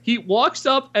 Yeah, he walks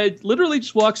up and literally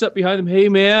just walks up behind them. Hey,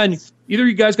 man, either of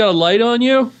you guys got a light on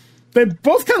you? They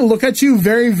both kind of look at you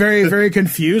very, very, very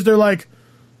confused. They're like,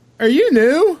 "Are you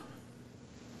new?"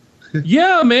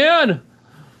 Yeah, man.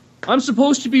 I'm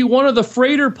supposed to be one of the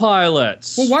freighter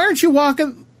pilots. Well, why aren't you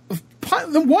walking?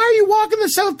 Then why are you walking the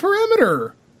south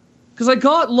perimeter? Because I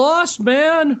got lost,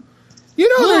 man. You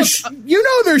know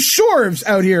Look, there's shorves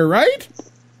out here, right?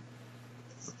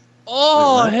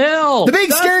 Oh, hell. The big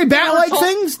That's scary what they were bat-like ta-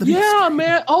 things? The big Yeah,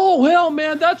 man. Oh, hell,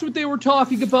 man. That's what they were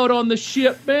talking about on the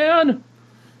ship, man.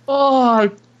 Oh,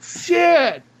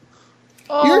 shit.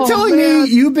 Oh, You're telling man. me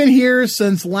you've been here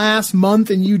since last month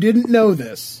and you didn't know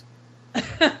this?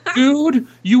 Dude,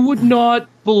 you would not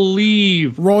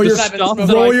believe Roll the your stuff that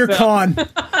roll I your found. con.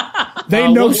 They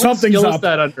know what something's skill is up.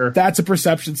 that under? That's a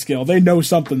perception skill. They know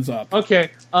something's up.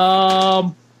 Okay.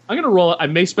 I'm gonna roll it. I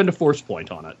may spend a force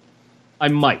point on it. I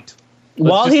might.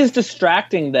 While just- he's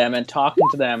distracting them and talking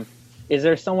to them, is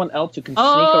there someone else who can sneak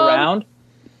around?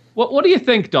 What do you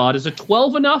think, Dodd? Is a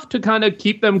 12 enough to kind of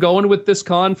keep them going with this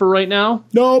con for right now?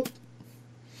 Nope.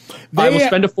 I will They-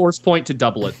 spend a force point to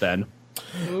double it then.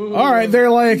 All right, they're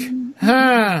like,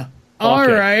 huh. All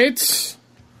Okay. right.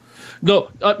 No,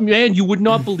 man, you would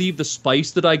not believe the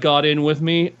spice that I got in with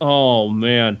me. Oh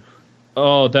man,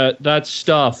 oh that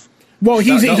stuff. Well,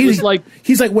 he's That was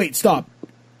like- wait, stop.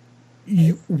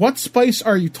 What spice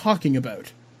are you talking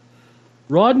about?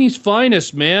 Rodney's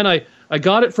finest, man. I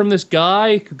got it from this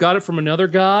guy. Got it from another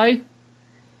guy.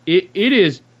 It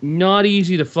is not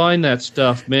easy to find that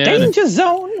stuff, man. Danger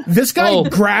zone. This guy Oh.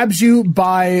 grabs you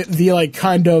by the like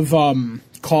kind of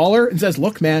collar and says,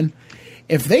 "Look, man,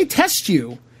 if they test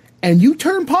you and you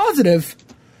turn positive,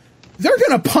 they're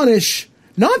going to punish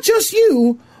not just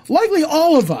you, likely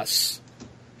all of us."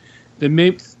 Then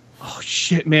maybe. Oh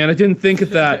shit, man! I didn't think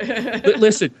of that.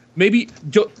 Listen, maybe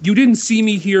you didn't see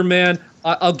me here, man.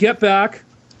 I'll get back.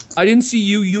 I didn't see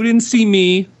you. You didn't see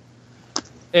me.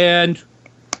 And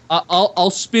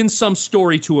I'll spin some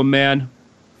story to him, man.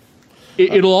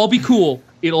 It'll all be cool.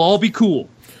 It'll all be cool.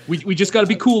 We just got to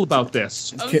be cool about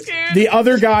this. I'm scared. The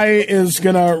other guy is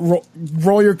going to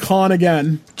roll your con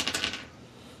again.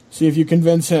 See if you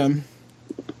convince him.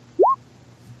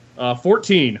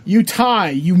 14. You tie.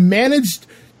 You managed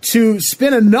to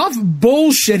spin enough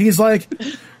bullshit. He's like,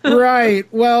 right,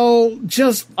 well,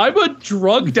 just... I'm a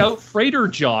drugged out freighter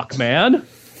jock, man.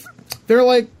 They're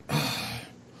like,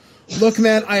 look,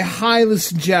 man, I highly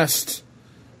suggest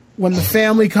when the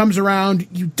family comes around,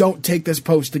 you don't take this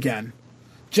post again.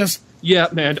 Just Yeah,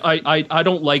 man. I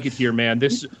don't like it here, man.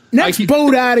 This next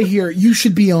boat out of here, you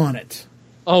should be on it.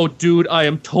 Oh, dude, I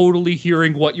am totally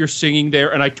hearing what you're singing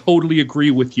there, and I totally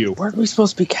agree with you. Weren't we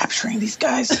supposed to be capturing these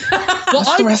guys? Well,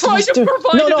 I'm trying to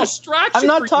provide a distraction. I'm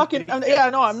not for talking. You.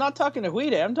 I'm not talking to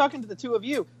Huide. I'm talking to the two of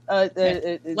you.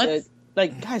 Guys,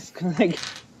 like,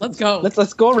 Let's go.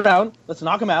 Let's go around. Let's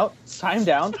knock them out. Tie them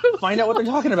down. Find out what they're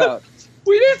talking about.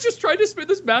 We didn't just try to spin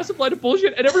this massive line of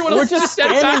bullshit, and everyone else just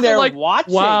standing back there like,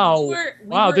 watching. Wow, We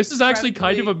wow, were this is actually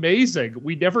kind of amazing.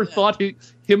 We never thought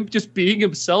him just being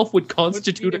himself would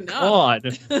constitute a con.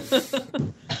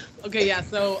 Okay, yeah.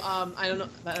 So I don't know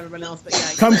about everyone else, but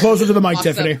yeah. Come closer to the mic,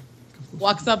 Tiffany.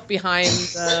 Walks up behind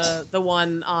the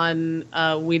one on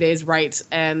Huide's right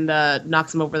and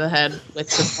knocks him over the head with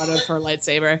the butt of her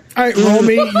lightsaber. All right, roll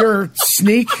me your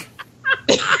sneak.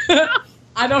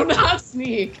 I don't know how to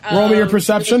sneak. Roll me your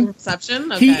perception.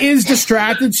 Perception. Okay. He is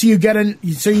distracted, so you get a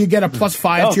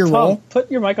 +5 to your Tom, roll. Put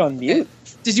your mic on mute.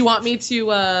 Did you want me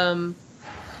to?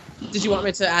 Did you want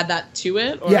me to add that to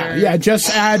it? Or? Yeah. Just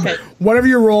add whatever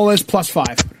your roll is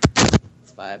 +5.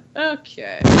 5.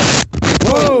 Okay.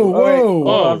 Whoa! Hold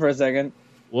on for a second.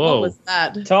 Whoa. What was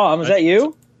that? Tom, is that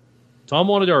you? Tom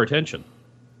wanted our attention.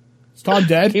 Is Tom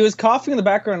dead? He was coughing in the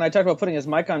background, and I talked about putting his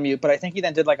mic on mute, but I think he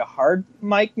then did like a hard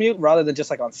mic mute rather than just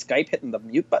like on Skype hitting the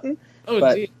mute button. Oh,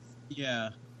 But- geez. Yeah.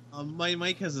 My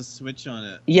mic has a switch on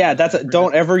it. Yeah,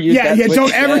 don't ever use that. Yeah, switch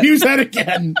don't ever again. use that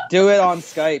again. Do it on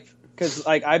Skype, because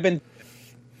like I've been,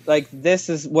 like this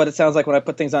is what it sounds like when I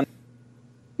put things on.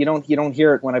 You don't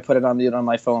hear it when I put it on mute on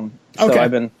my phone. So Okay.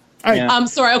 I've been. All right. Yeah.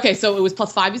 Sorry. Okay, so it was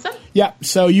 +5. You said. Yeah,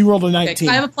 so you rolled a Okay, 19.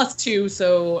 I have a +2,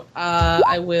 so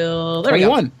I will. There we go.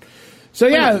 21. So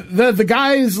yeah, the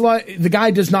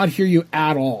guy does not hear you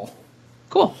at all.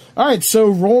 Cool. All right, so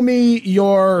roll me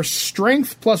your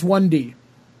strength plus 1d.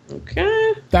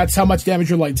 Okay. That's how much damage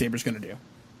your lightsaber's going to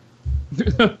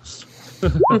do.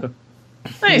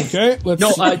 Nice. Okay,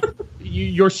 let's. No,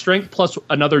 your strength plus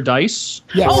another dice.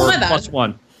 Yeah. Oh, or my bad.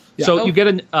 +1. Yeah. So Oh, you get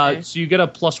okay. so you get a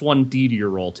 +1d to your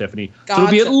roll, Tiffany. So it'll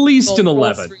be at Gotcha. least an Roll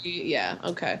 11. 3, yeah.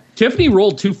 Okay. Tiffany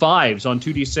rolled 2 5s on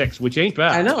 2d6, which ain't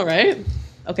bad. I know, right?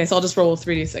 Okay, so I'll just roll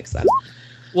 3d6 then.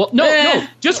 Well, no,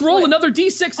 just roll Wait. another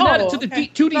d6 and add it to the okay.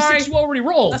 2d6 Sorry. you already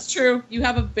rolled. That's true. You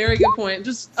have a very good point.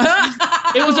 Just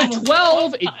it was a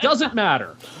 12. It doesn't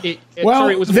matter. It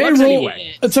was they Lux roll.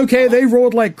 anyway. It's okay. They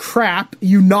rolled like crap.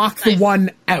 You knock the Nice.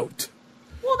 one out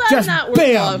Well, Just that works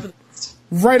bam. well for the best.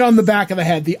 right on the back of the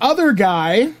head. The other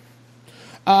guy,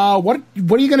 what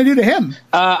are you going to do to him?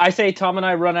 I say Tom and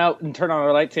I run out and turn on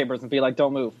our lightsabers and be like,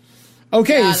 "Don't move."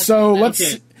 Okay, Yeah, that's so fine. let's.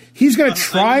 Okay. He's going to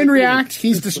try and react.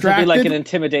 He's Which would be distracted. like an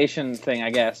intimidation thing, I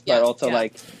guess, but Yeah, also yeah.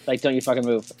 like don't you fucking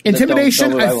move.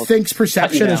 Intimidation, Don't move, I will think's cut you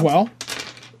perception down. as well.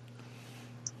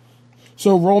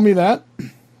 So roll me that.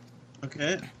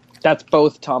 Okay. That's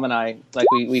both Tom and I. Like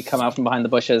we come out from behind the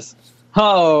bushes.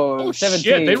 Oh, Oh 17.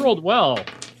 shit! They rolled well.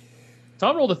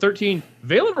 Tom rolled a 13.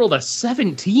 Valen rolled a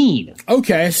 17.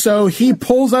 Okay, so he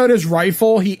pulls out his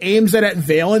rifle. He aims it at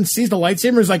Valen, sees the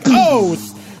lightsaber, is like, "Oh,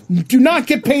 do not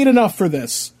get paid enough for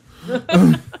this."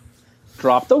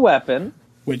 Drop the weapon.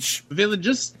 Which Valen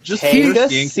just Take a yanked it out of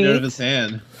seat. his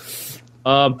hand.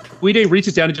 Guide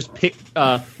reaches down and just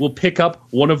will pick up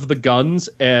one of the guns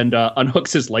and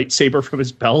unhooks his lightsaber from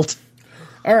his belt.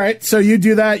 all right, so you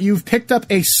do that. You've picked up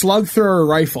a slug thrower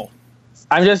rifle.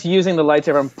 I'm just using the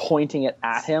lightsaber. I'm pointing it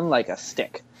at him like a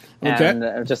stick. Okay.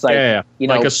 And just like Yeah, you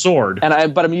know, like a sword.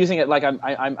 but I'm using it like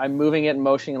I'm moving it and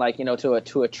motioning like to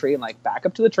a tree and like back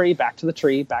up to the tree, back to the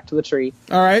tree, back to the tree.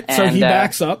 All right, so And, he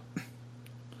backs up.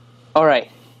 All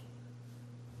right.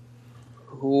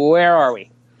 Where are we?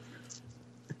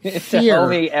 Tell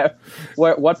me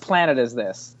what planet is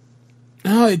this?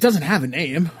 Oh, it doesn't have a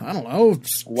name. I don't know.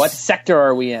 It's What sector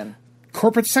are we in?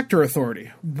 Corporate Sector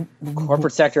Authority.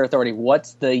 Corporate Sector Authority.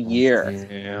 What's the year?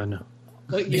 Man.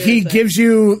 What year He is it? gives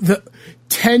you the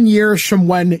 10 years from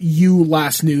when you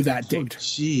last knew that date.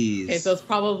 Jeez. Okay, so it's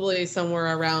probably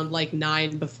somewhere around like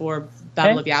 9 before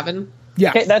Battle Okay. of Yavin. Yeah.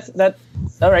 Okay, that's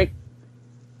all right.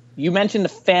 You mentioned the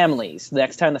families. The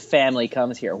next time the family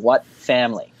comes here, what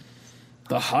family?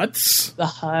 The Hutts. The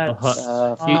Hutt.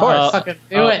 Of He- course. Fucking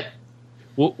do it.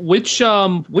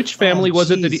 Which family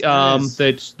was it that jeez, guys.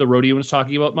 that the Rodian was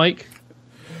talking about, Mike?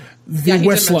 The Yeah, he did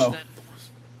Whistlow. mention it.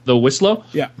 The Whistlow?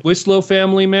 Yeah. Whistlow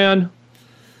family, man.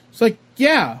 It's like,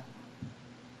 yeah.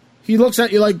 He looks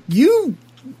at you like, you...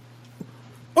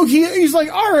 Oh, he's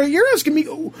like, all right, you're asking me,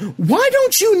 why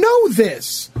don't you know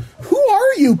this? Who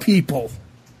are you people?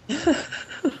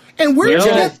 And where'd you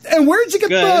get the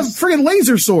Guys. friggin'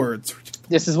 laser swords?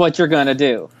 This is what you're gonna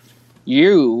do.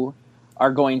 You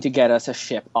are going to get us a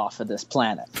ship off of this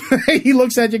planet. He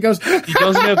looks at you and goes, He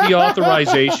doesn't have the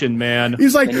authorization, man.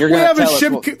 he's like, And you're we gonna have a tell us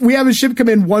ship. what- We have a ship come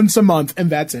in once a month, and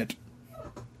that's it.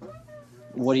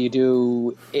 What do you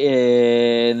do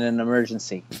in an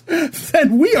emergency?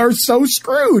 Then we are so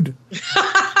screwed.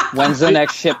 When's the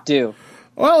next ship due?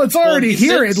 Well, it's already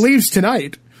here. 26. It leaves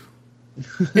tonight.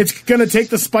 It's gonna take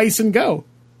the spice and go.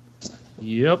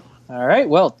 Yep. All right,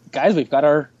 well, guys, we got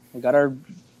our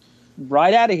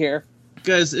ride out of here.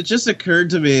 Guys, it just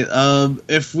occurred to me,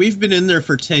 if we've been in there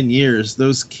for 10 years,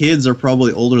 those kids are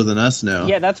probably older than us now.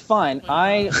 Yeah, that's fine.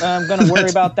 I am going to worry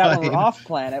That's about that when we're fine. off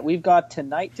planet. We've got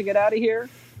tonight to get out of here.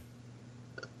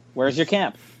 Where's your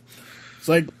camp? It's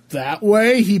like that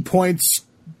way. He points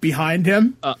behind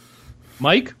him.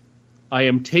 Mike, I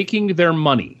am taking their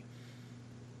money.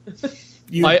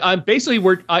 You- I'm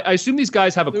basically I assume these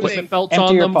guys have equipment belts Empty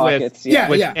on your them pockets. Yeah,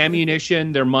 with yeah.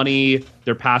 ammunition, their money,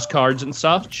 their pass cards and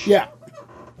such. yeah.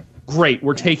 Great,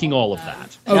 we're taking all of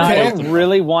that. Now, I Okay. don't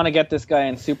really want to get this guy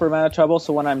in super amount of trouble,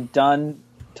 so when I'm done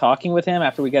talking with him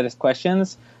after we get his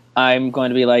questions, I'm going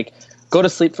to be like, go to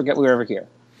sleep, forget we were ever here.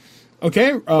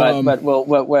 Okay. But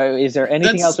well, is there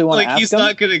anything else we want like to ask he's him?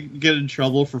 not gonna get in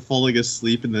trouble for falling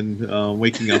asleep and then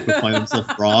waking up and find himself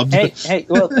robbed. Hey,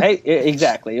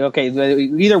 exactly. Okay,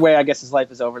 either way, I guess his life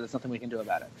is over. There's nothing we can do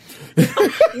about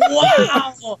it.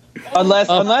 Wow.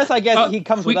 Unless I guess he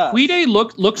comes with us. Quide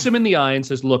looks him in the eye and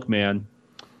says, "Look, man,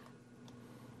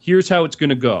 here's how it's going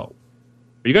to go.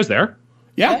 Are you guys there?"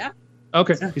 yeah.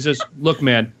 Okay. He says, "Look,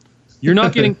 man, you're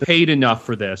not getting paid enough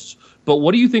for this, but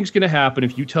what do you think's going to happen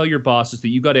if you tell your bosses that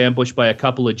you got ambushed by a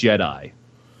couple of Jedi?"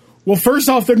 Well, first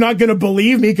off, they're not going to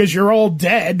believe me because you're all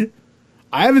dead.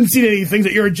 I haven't seen anything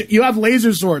that you have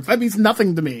laser swords. That means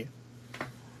nothing to me.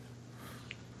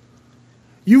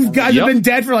 You guys Yep. have been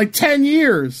dead for like 10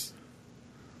 years.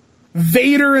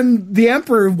 Vader and the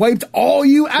Emperor wiped all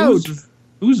you out.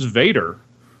 Who's Vader?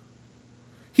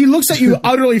 He looks at you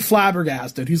utterly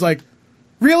flabbergasted. He's like,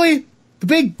 really? The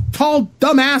big, tall,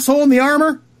 dumb asshole in the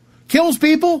armor? Kills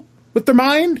people with their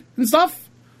mind and stuff?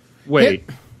 Wait,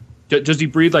 does he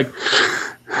breathe like?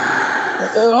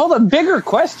 Hold on, bigger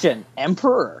question,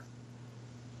 Emperor.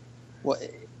 What?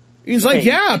 He's like, Okay.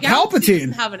 yeah, The Galaxy doesn't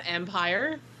Palpatine. have an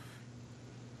empire.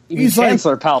 He's like-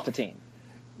 Chancellor Palpatine.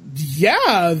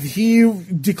 Yeah, he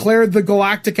declared the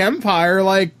Galactic Empire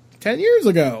like 10 years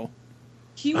ago.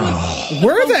 He was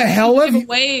Where the hell have give you...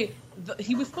 away.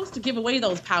 He was supposed to give away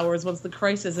those powers once the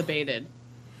crisis abated.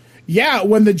 Yeah,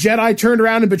 when the Jedi turned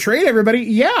around and betrayed everybody,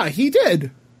 yeah, he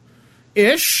did.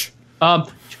 Ish.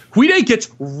 Quide gets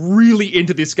really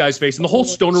into this guy's face, and the whole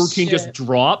Holy stoner routine just shit.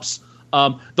 drops. The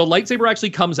lightsaber actually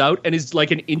comes out and is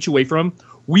like an inch away from him.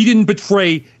 We didn't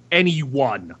betray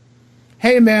anyone.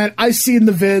 Hey, man, I seen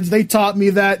the vids. They taught me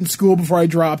that in school before I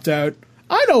dropped out.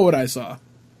 I know what I saw.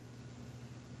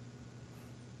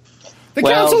 The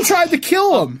Well- council tried to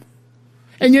kill him.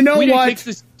 And you know Quide what? takes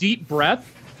this deep breath,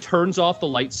 turns off the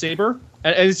lightsaber,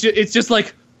 and it's just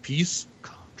like peace,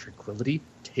 calm, tranquility.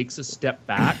 Takes a step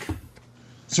back.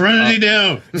 Serenity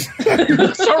now.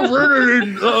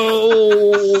 Serenity,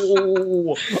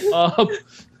 no.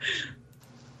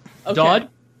 Okay. Dodd,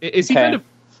 is he Okay. kind of?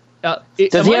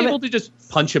 Does Am he I have able it- to just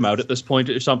punch him out at this point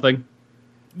or something?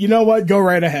 You know what? Go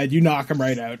right ahead. You knock him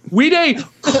right out. Wide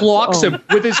clocks him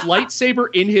with his lightsaber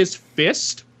in his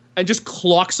fist and just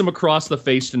clocks him across the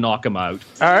face to knock him out.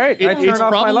 All right, I It's turned off my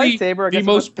probably lightsaber. I the guess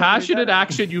most I'm supposed to do passionate that.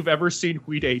 action you've ever seen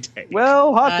Wide take.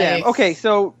 Well, hot damn. Nice. Okay,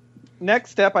 so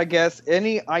next step, I guess,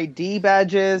 any ID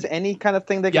badges, any kind of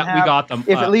thing they can Yeah, we have. got them.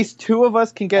 If at least two of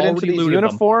us can get into already these looted them.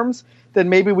 uniforms, then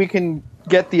maybe we can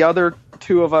get the other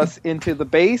two of us into the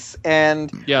base,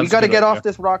 and Yeah, we that's a got to good get idea. off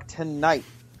this rock tonight.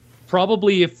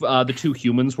 Probably if the two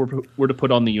humans were to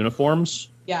put on the uniforms.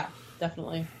 Yeah,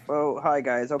 definitely. Oh, hi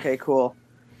guys. Okay, cool.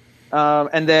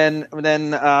 And then,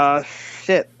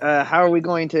 shit. How are we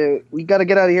going to? We got to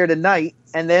get out of here tonight,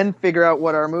 and then figure out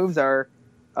what our moves are.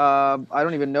 I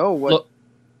don't even know what.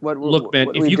 Look, man,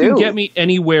 what if we you do. can get me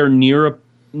anywhere near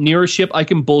a ship, I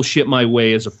can bullshit my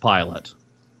way as a pilot.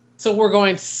 So we're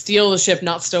going to steal the ship,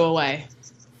 not stow away.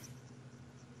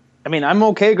 I mean, I'm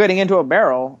okay getting into a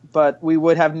barrel, but we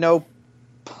would have no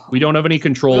We don't have any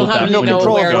control We of don't have that. any when you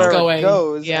control where of go. it's where going. it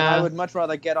goes. Yeah. And I would much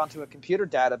rather get onto a computer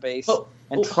database Oh,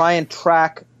 and try and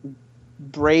track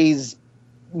Bray's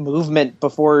movement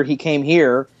before he came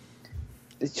here.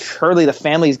 Surely the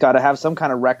family's got to have some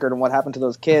kind of record on what happened to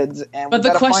those kids. And But we the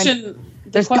gotta question,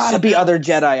 there's got to be other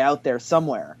Jedi out there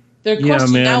somewhere. the Yeah,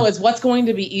 question man. now is what's going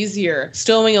to be easier,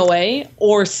 stowing away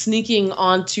or sneaking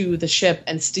onto the ship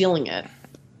and stealing it?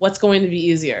 What's going to be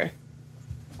easier?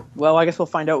 Well, I guess we'll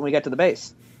find out when we get to the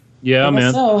base. Yeah, I guess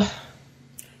man. So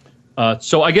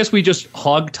So I guess we just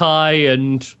hog tie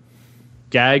and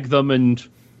gag them and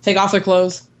Take off their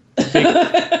clothes.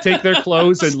 take their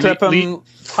clothes and Strip 'em,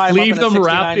 tie 'em up leave in a them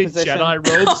wrapped 69 in position. Jedi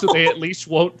robes so they at least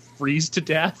won't freeze to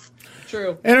death.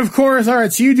 True. And of course, all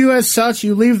right, so you do as such.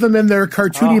 You leave them in their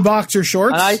cartoony boxer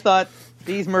shorts. And I thought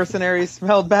these mercenaries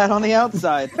smelled bad on the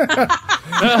outside.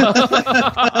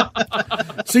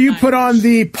 So you put on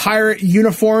the pirate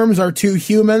uniforms, our two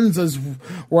humans,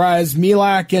 whereas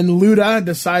Milak and Luda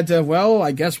decide to, well,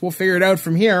 I guess we'll figure it out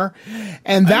from here.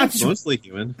 And that's mostly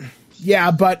human.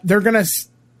 yeah, but they're gonna.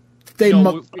 They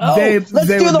No, Let's they do would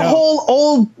the know. whole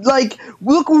old, like,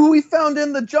 look who we found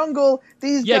in the jungle.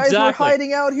 These Yeah, guys exactly. were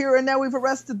hiding out here, and now we've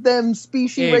arrested them.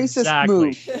 Species racist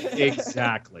move.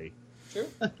 Exactly.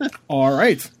 All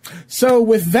right. So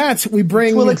with that, we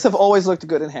bring. Twi'leks have always looked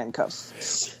good in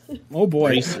handcuffs. Oh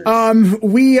boy. Racers.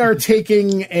 We are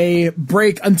taking a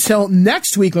break until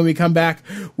next week when we come back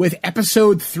with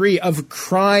episode 3 of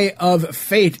Cry of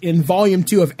Fate in volume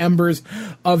 2 of Embers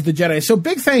of the Jedi. So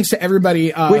big thanks to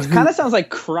everybody. Which kind of sounds like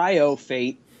cryo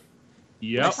fate.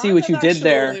 Yep. See what you did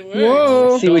there.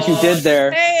 Whoa. See what you did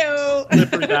there. Heyo.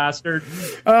 Slippery bastard.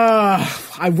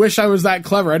 I wish I was that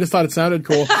clever. I just thought it sounded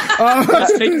cool.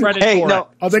 Let's take credit Hey, for no. it.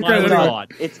 I'll take Smile credit it for it. on.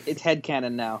 It's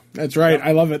headcanon now. That's right.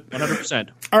 I love it. 100%.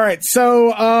 All right. So,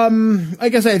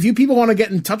 like I said, if you people want to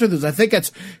get in touch with us, I think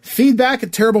it's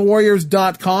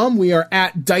feedback@terriblewarriors.com. We are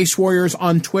at Dice Warriors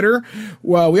on Twitter.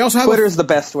 Well, we also have Twitter's the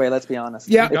best way, let's be honest.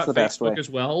 Yeah. It's Got the best Facebook way. as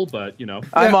well, but you know.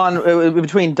 I'm on,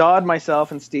 between Dodd,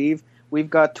 myself, and Steve, we've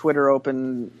got Twitter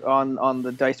open on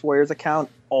the Dice Warriors account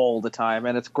all the time,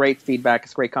 and it's great feedback.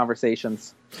 It's great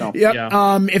conversations. So. Yep.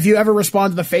 Yeah. If you ever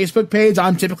respond to the Facebook page,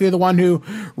 I'm typically the one who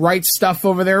writes stuff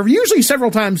over there, usually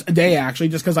several times a day, actually,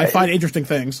 just because I find interesting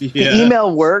things. The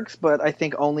email works, but I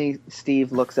think only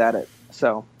Steve looks at it.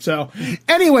 So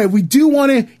Anyway, we do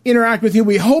want to interact with you.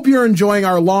 We hope you're enjoying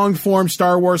our long-form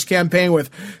Star Wars campaign with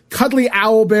cuddly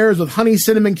owl bears with honey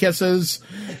cinnamon kisses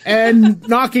and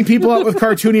knocking people out with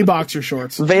cartoony boxer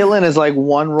shorts. Valen is like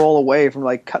one roll away from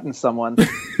like cutting someone,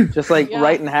 just like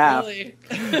right in half. Really.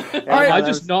 I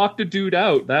just knocked a dude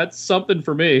out. That's something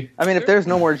for me. I mean, if there's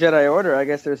no more Jedi Order, I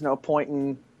guess there's no point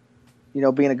in,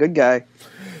 being a good guy.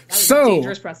 So,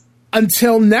 Dangerous press.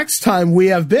 until next time, we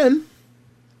have been...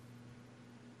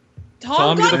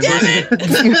 Tom, you're the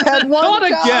goddammit! You had one Not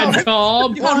job. again,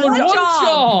 Tom. You had Only one one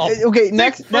job. job. Okay,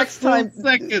 next time.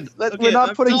 Second. We're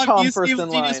not putting Tom, Tom you first in you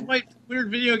just line. might weird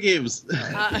video games.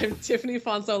 I'm Tiffany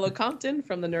Fonsolo Compton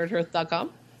from the nerdhearth.com.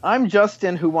 I'm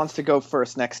Justin, who wants to go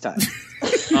first next time.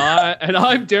 And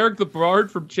I'm Derek the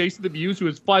Bard from Chasing the Muse, who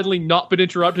has finally not been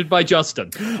interrupted by Justin.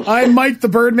 I'm Mike the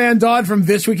Birdman Dodd from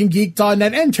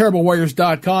ThisWeekInGeek.net and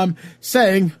TerribleWarriors.com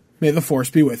saying, may the Force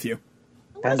be with you.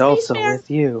 And also with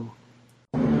you.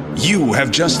 You have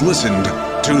just listened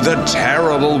to the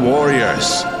Terrible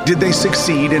Warriors. Did they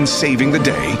succeed in saving the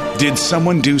day? Did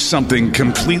someone do something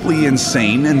completely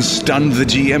insane and stunned the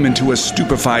GM into a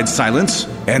stupefied silence?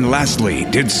 And lastly,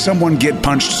 did someone get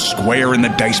punched square in the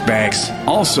dice bags?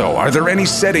 Also, are there any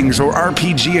settings or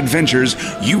RPG adventures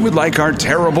you would like our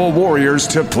Terrible Warriors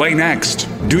to play next?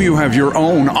 Do you have your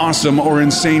own awesome or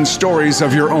insane stories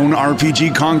of your own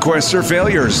RPG conquests or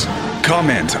failures?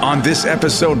 Comment on this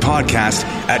episode podcast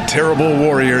at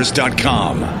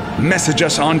TerribleWarriors.com. Message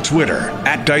us on Twitter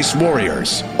at Dice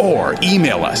Warriors or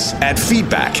email us at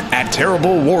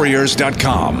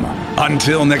feedback@TerribleWarriors.com.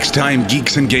 Until next time,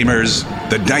 geeks and gamers,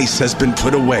 the dice has been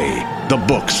put away, the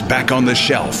books back on the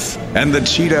shelf, and the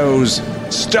Cheetos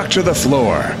stuck to the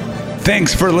floor.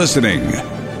 Thanks for listening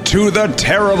to the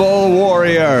Terrible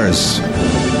Warriors.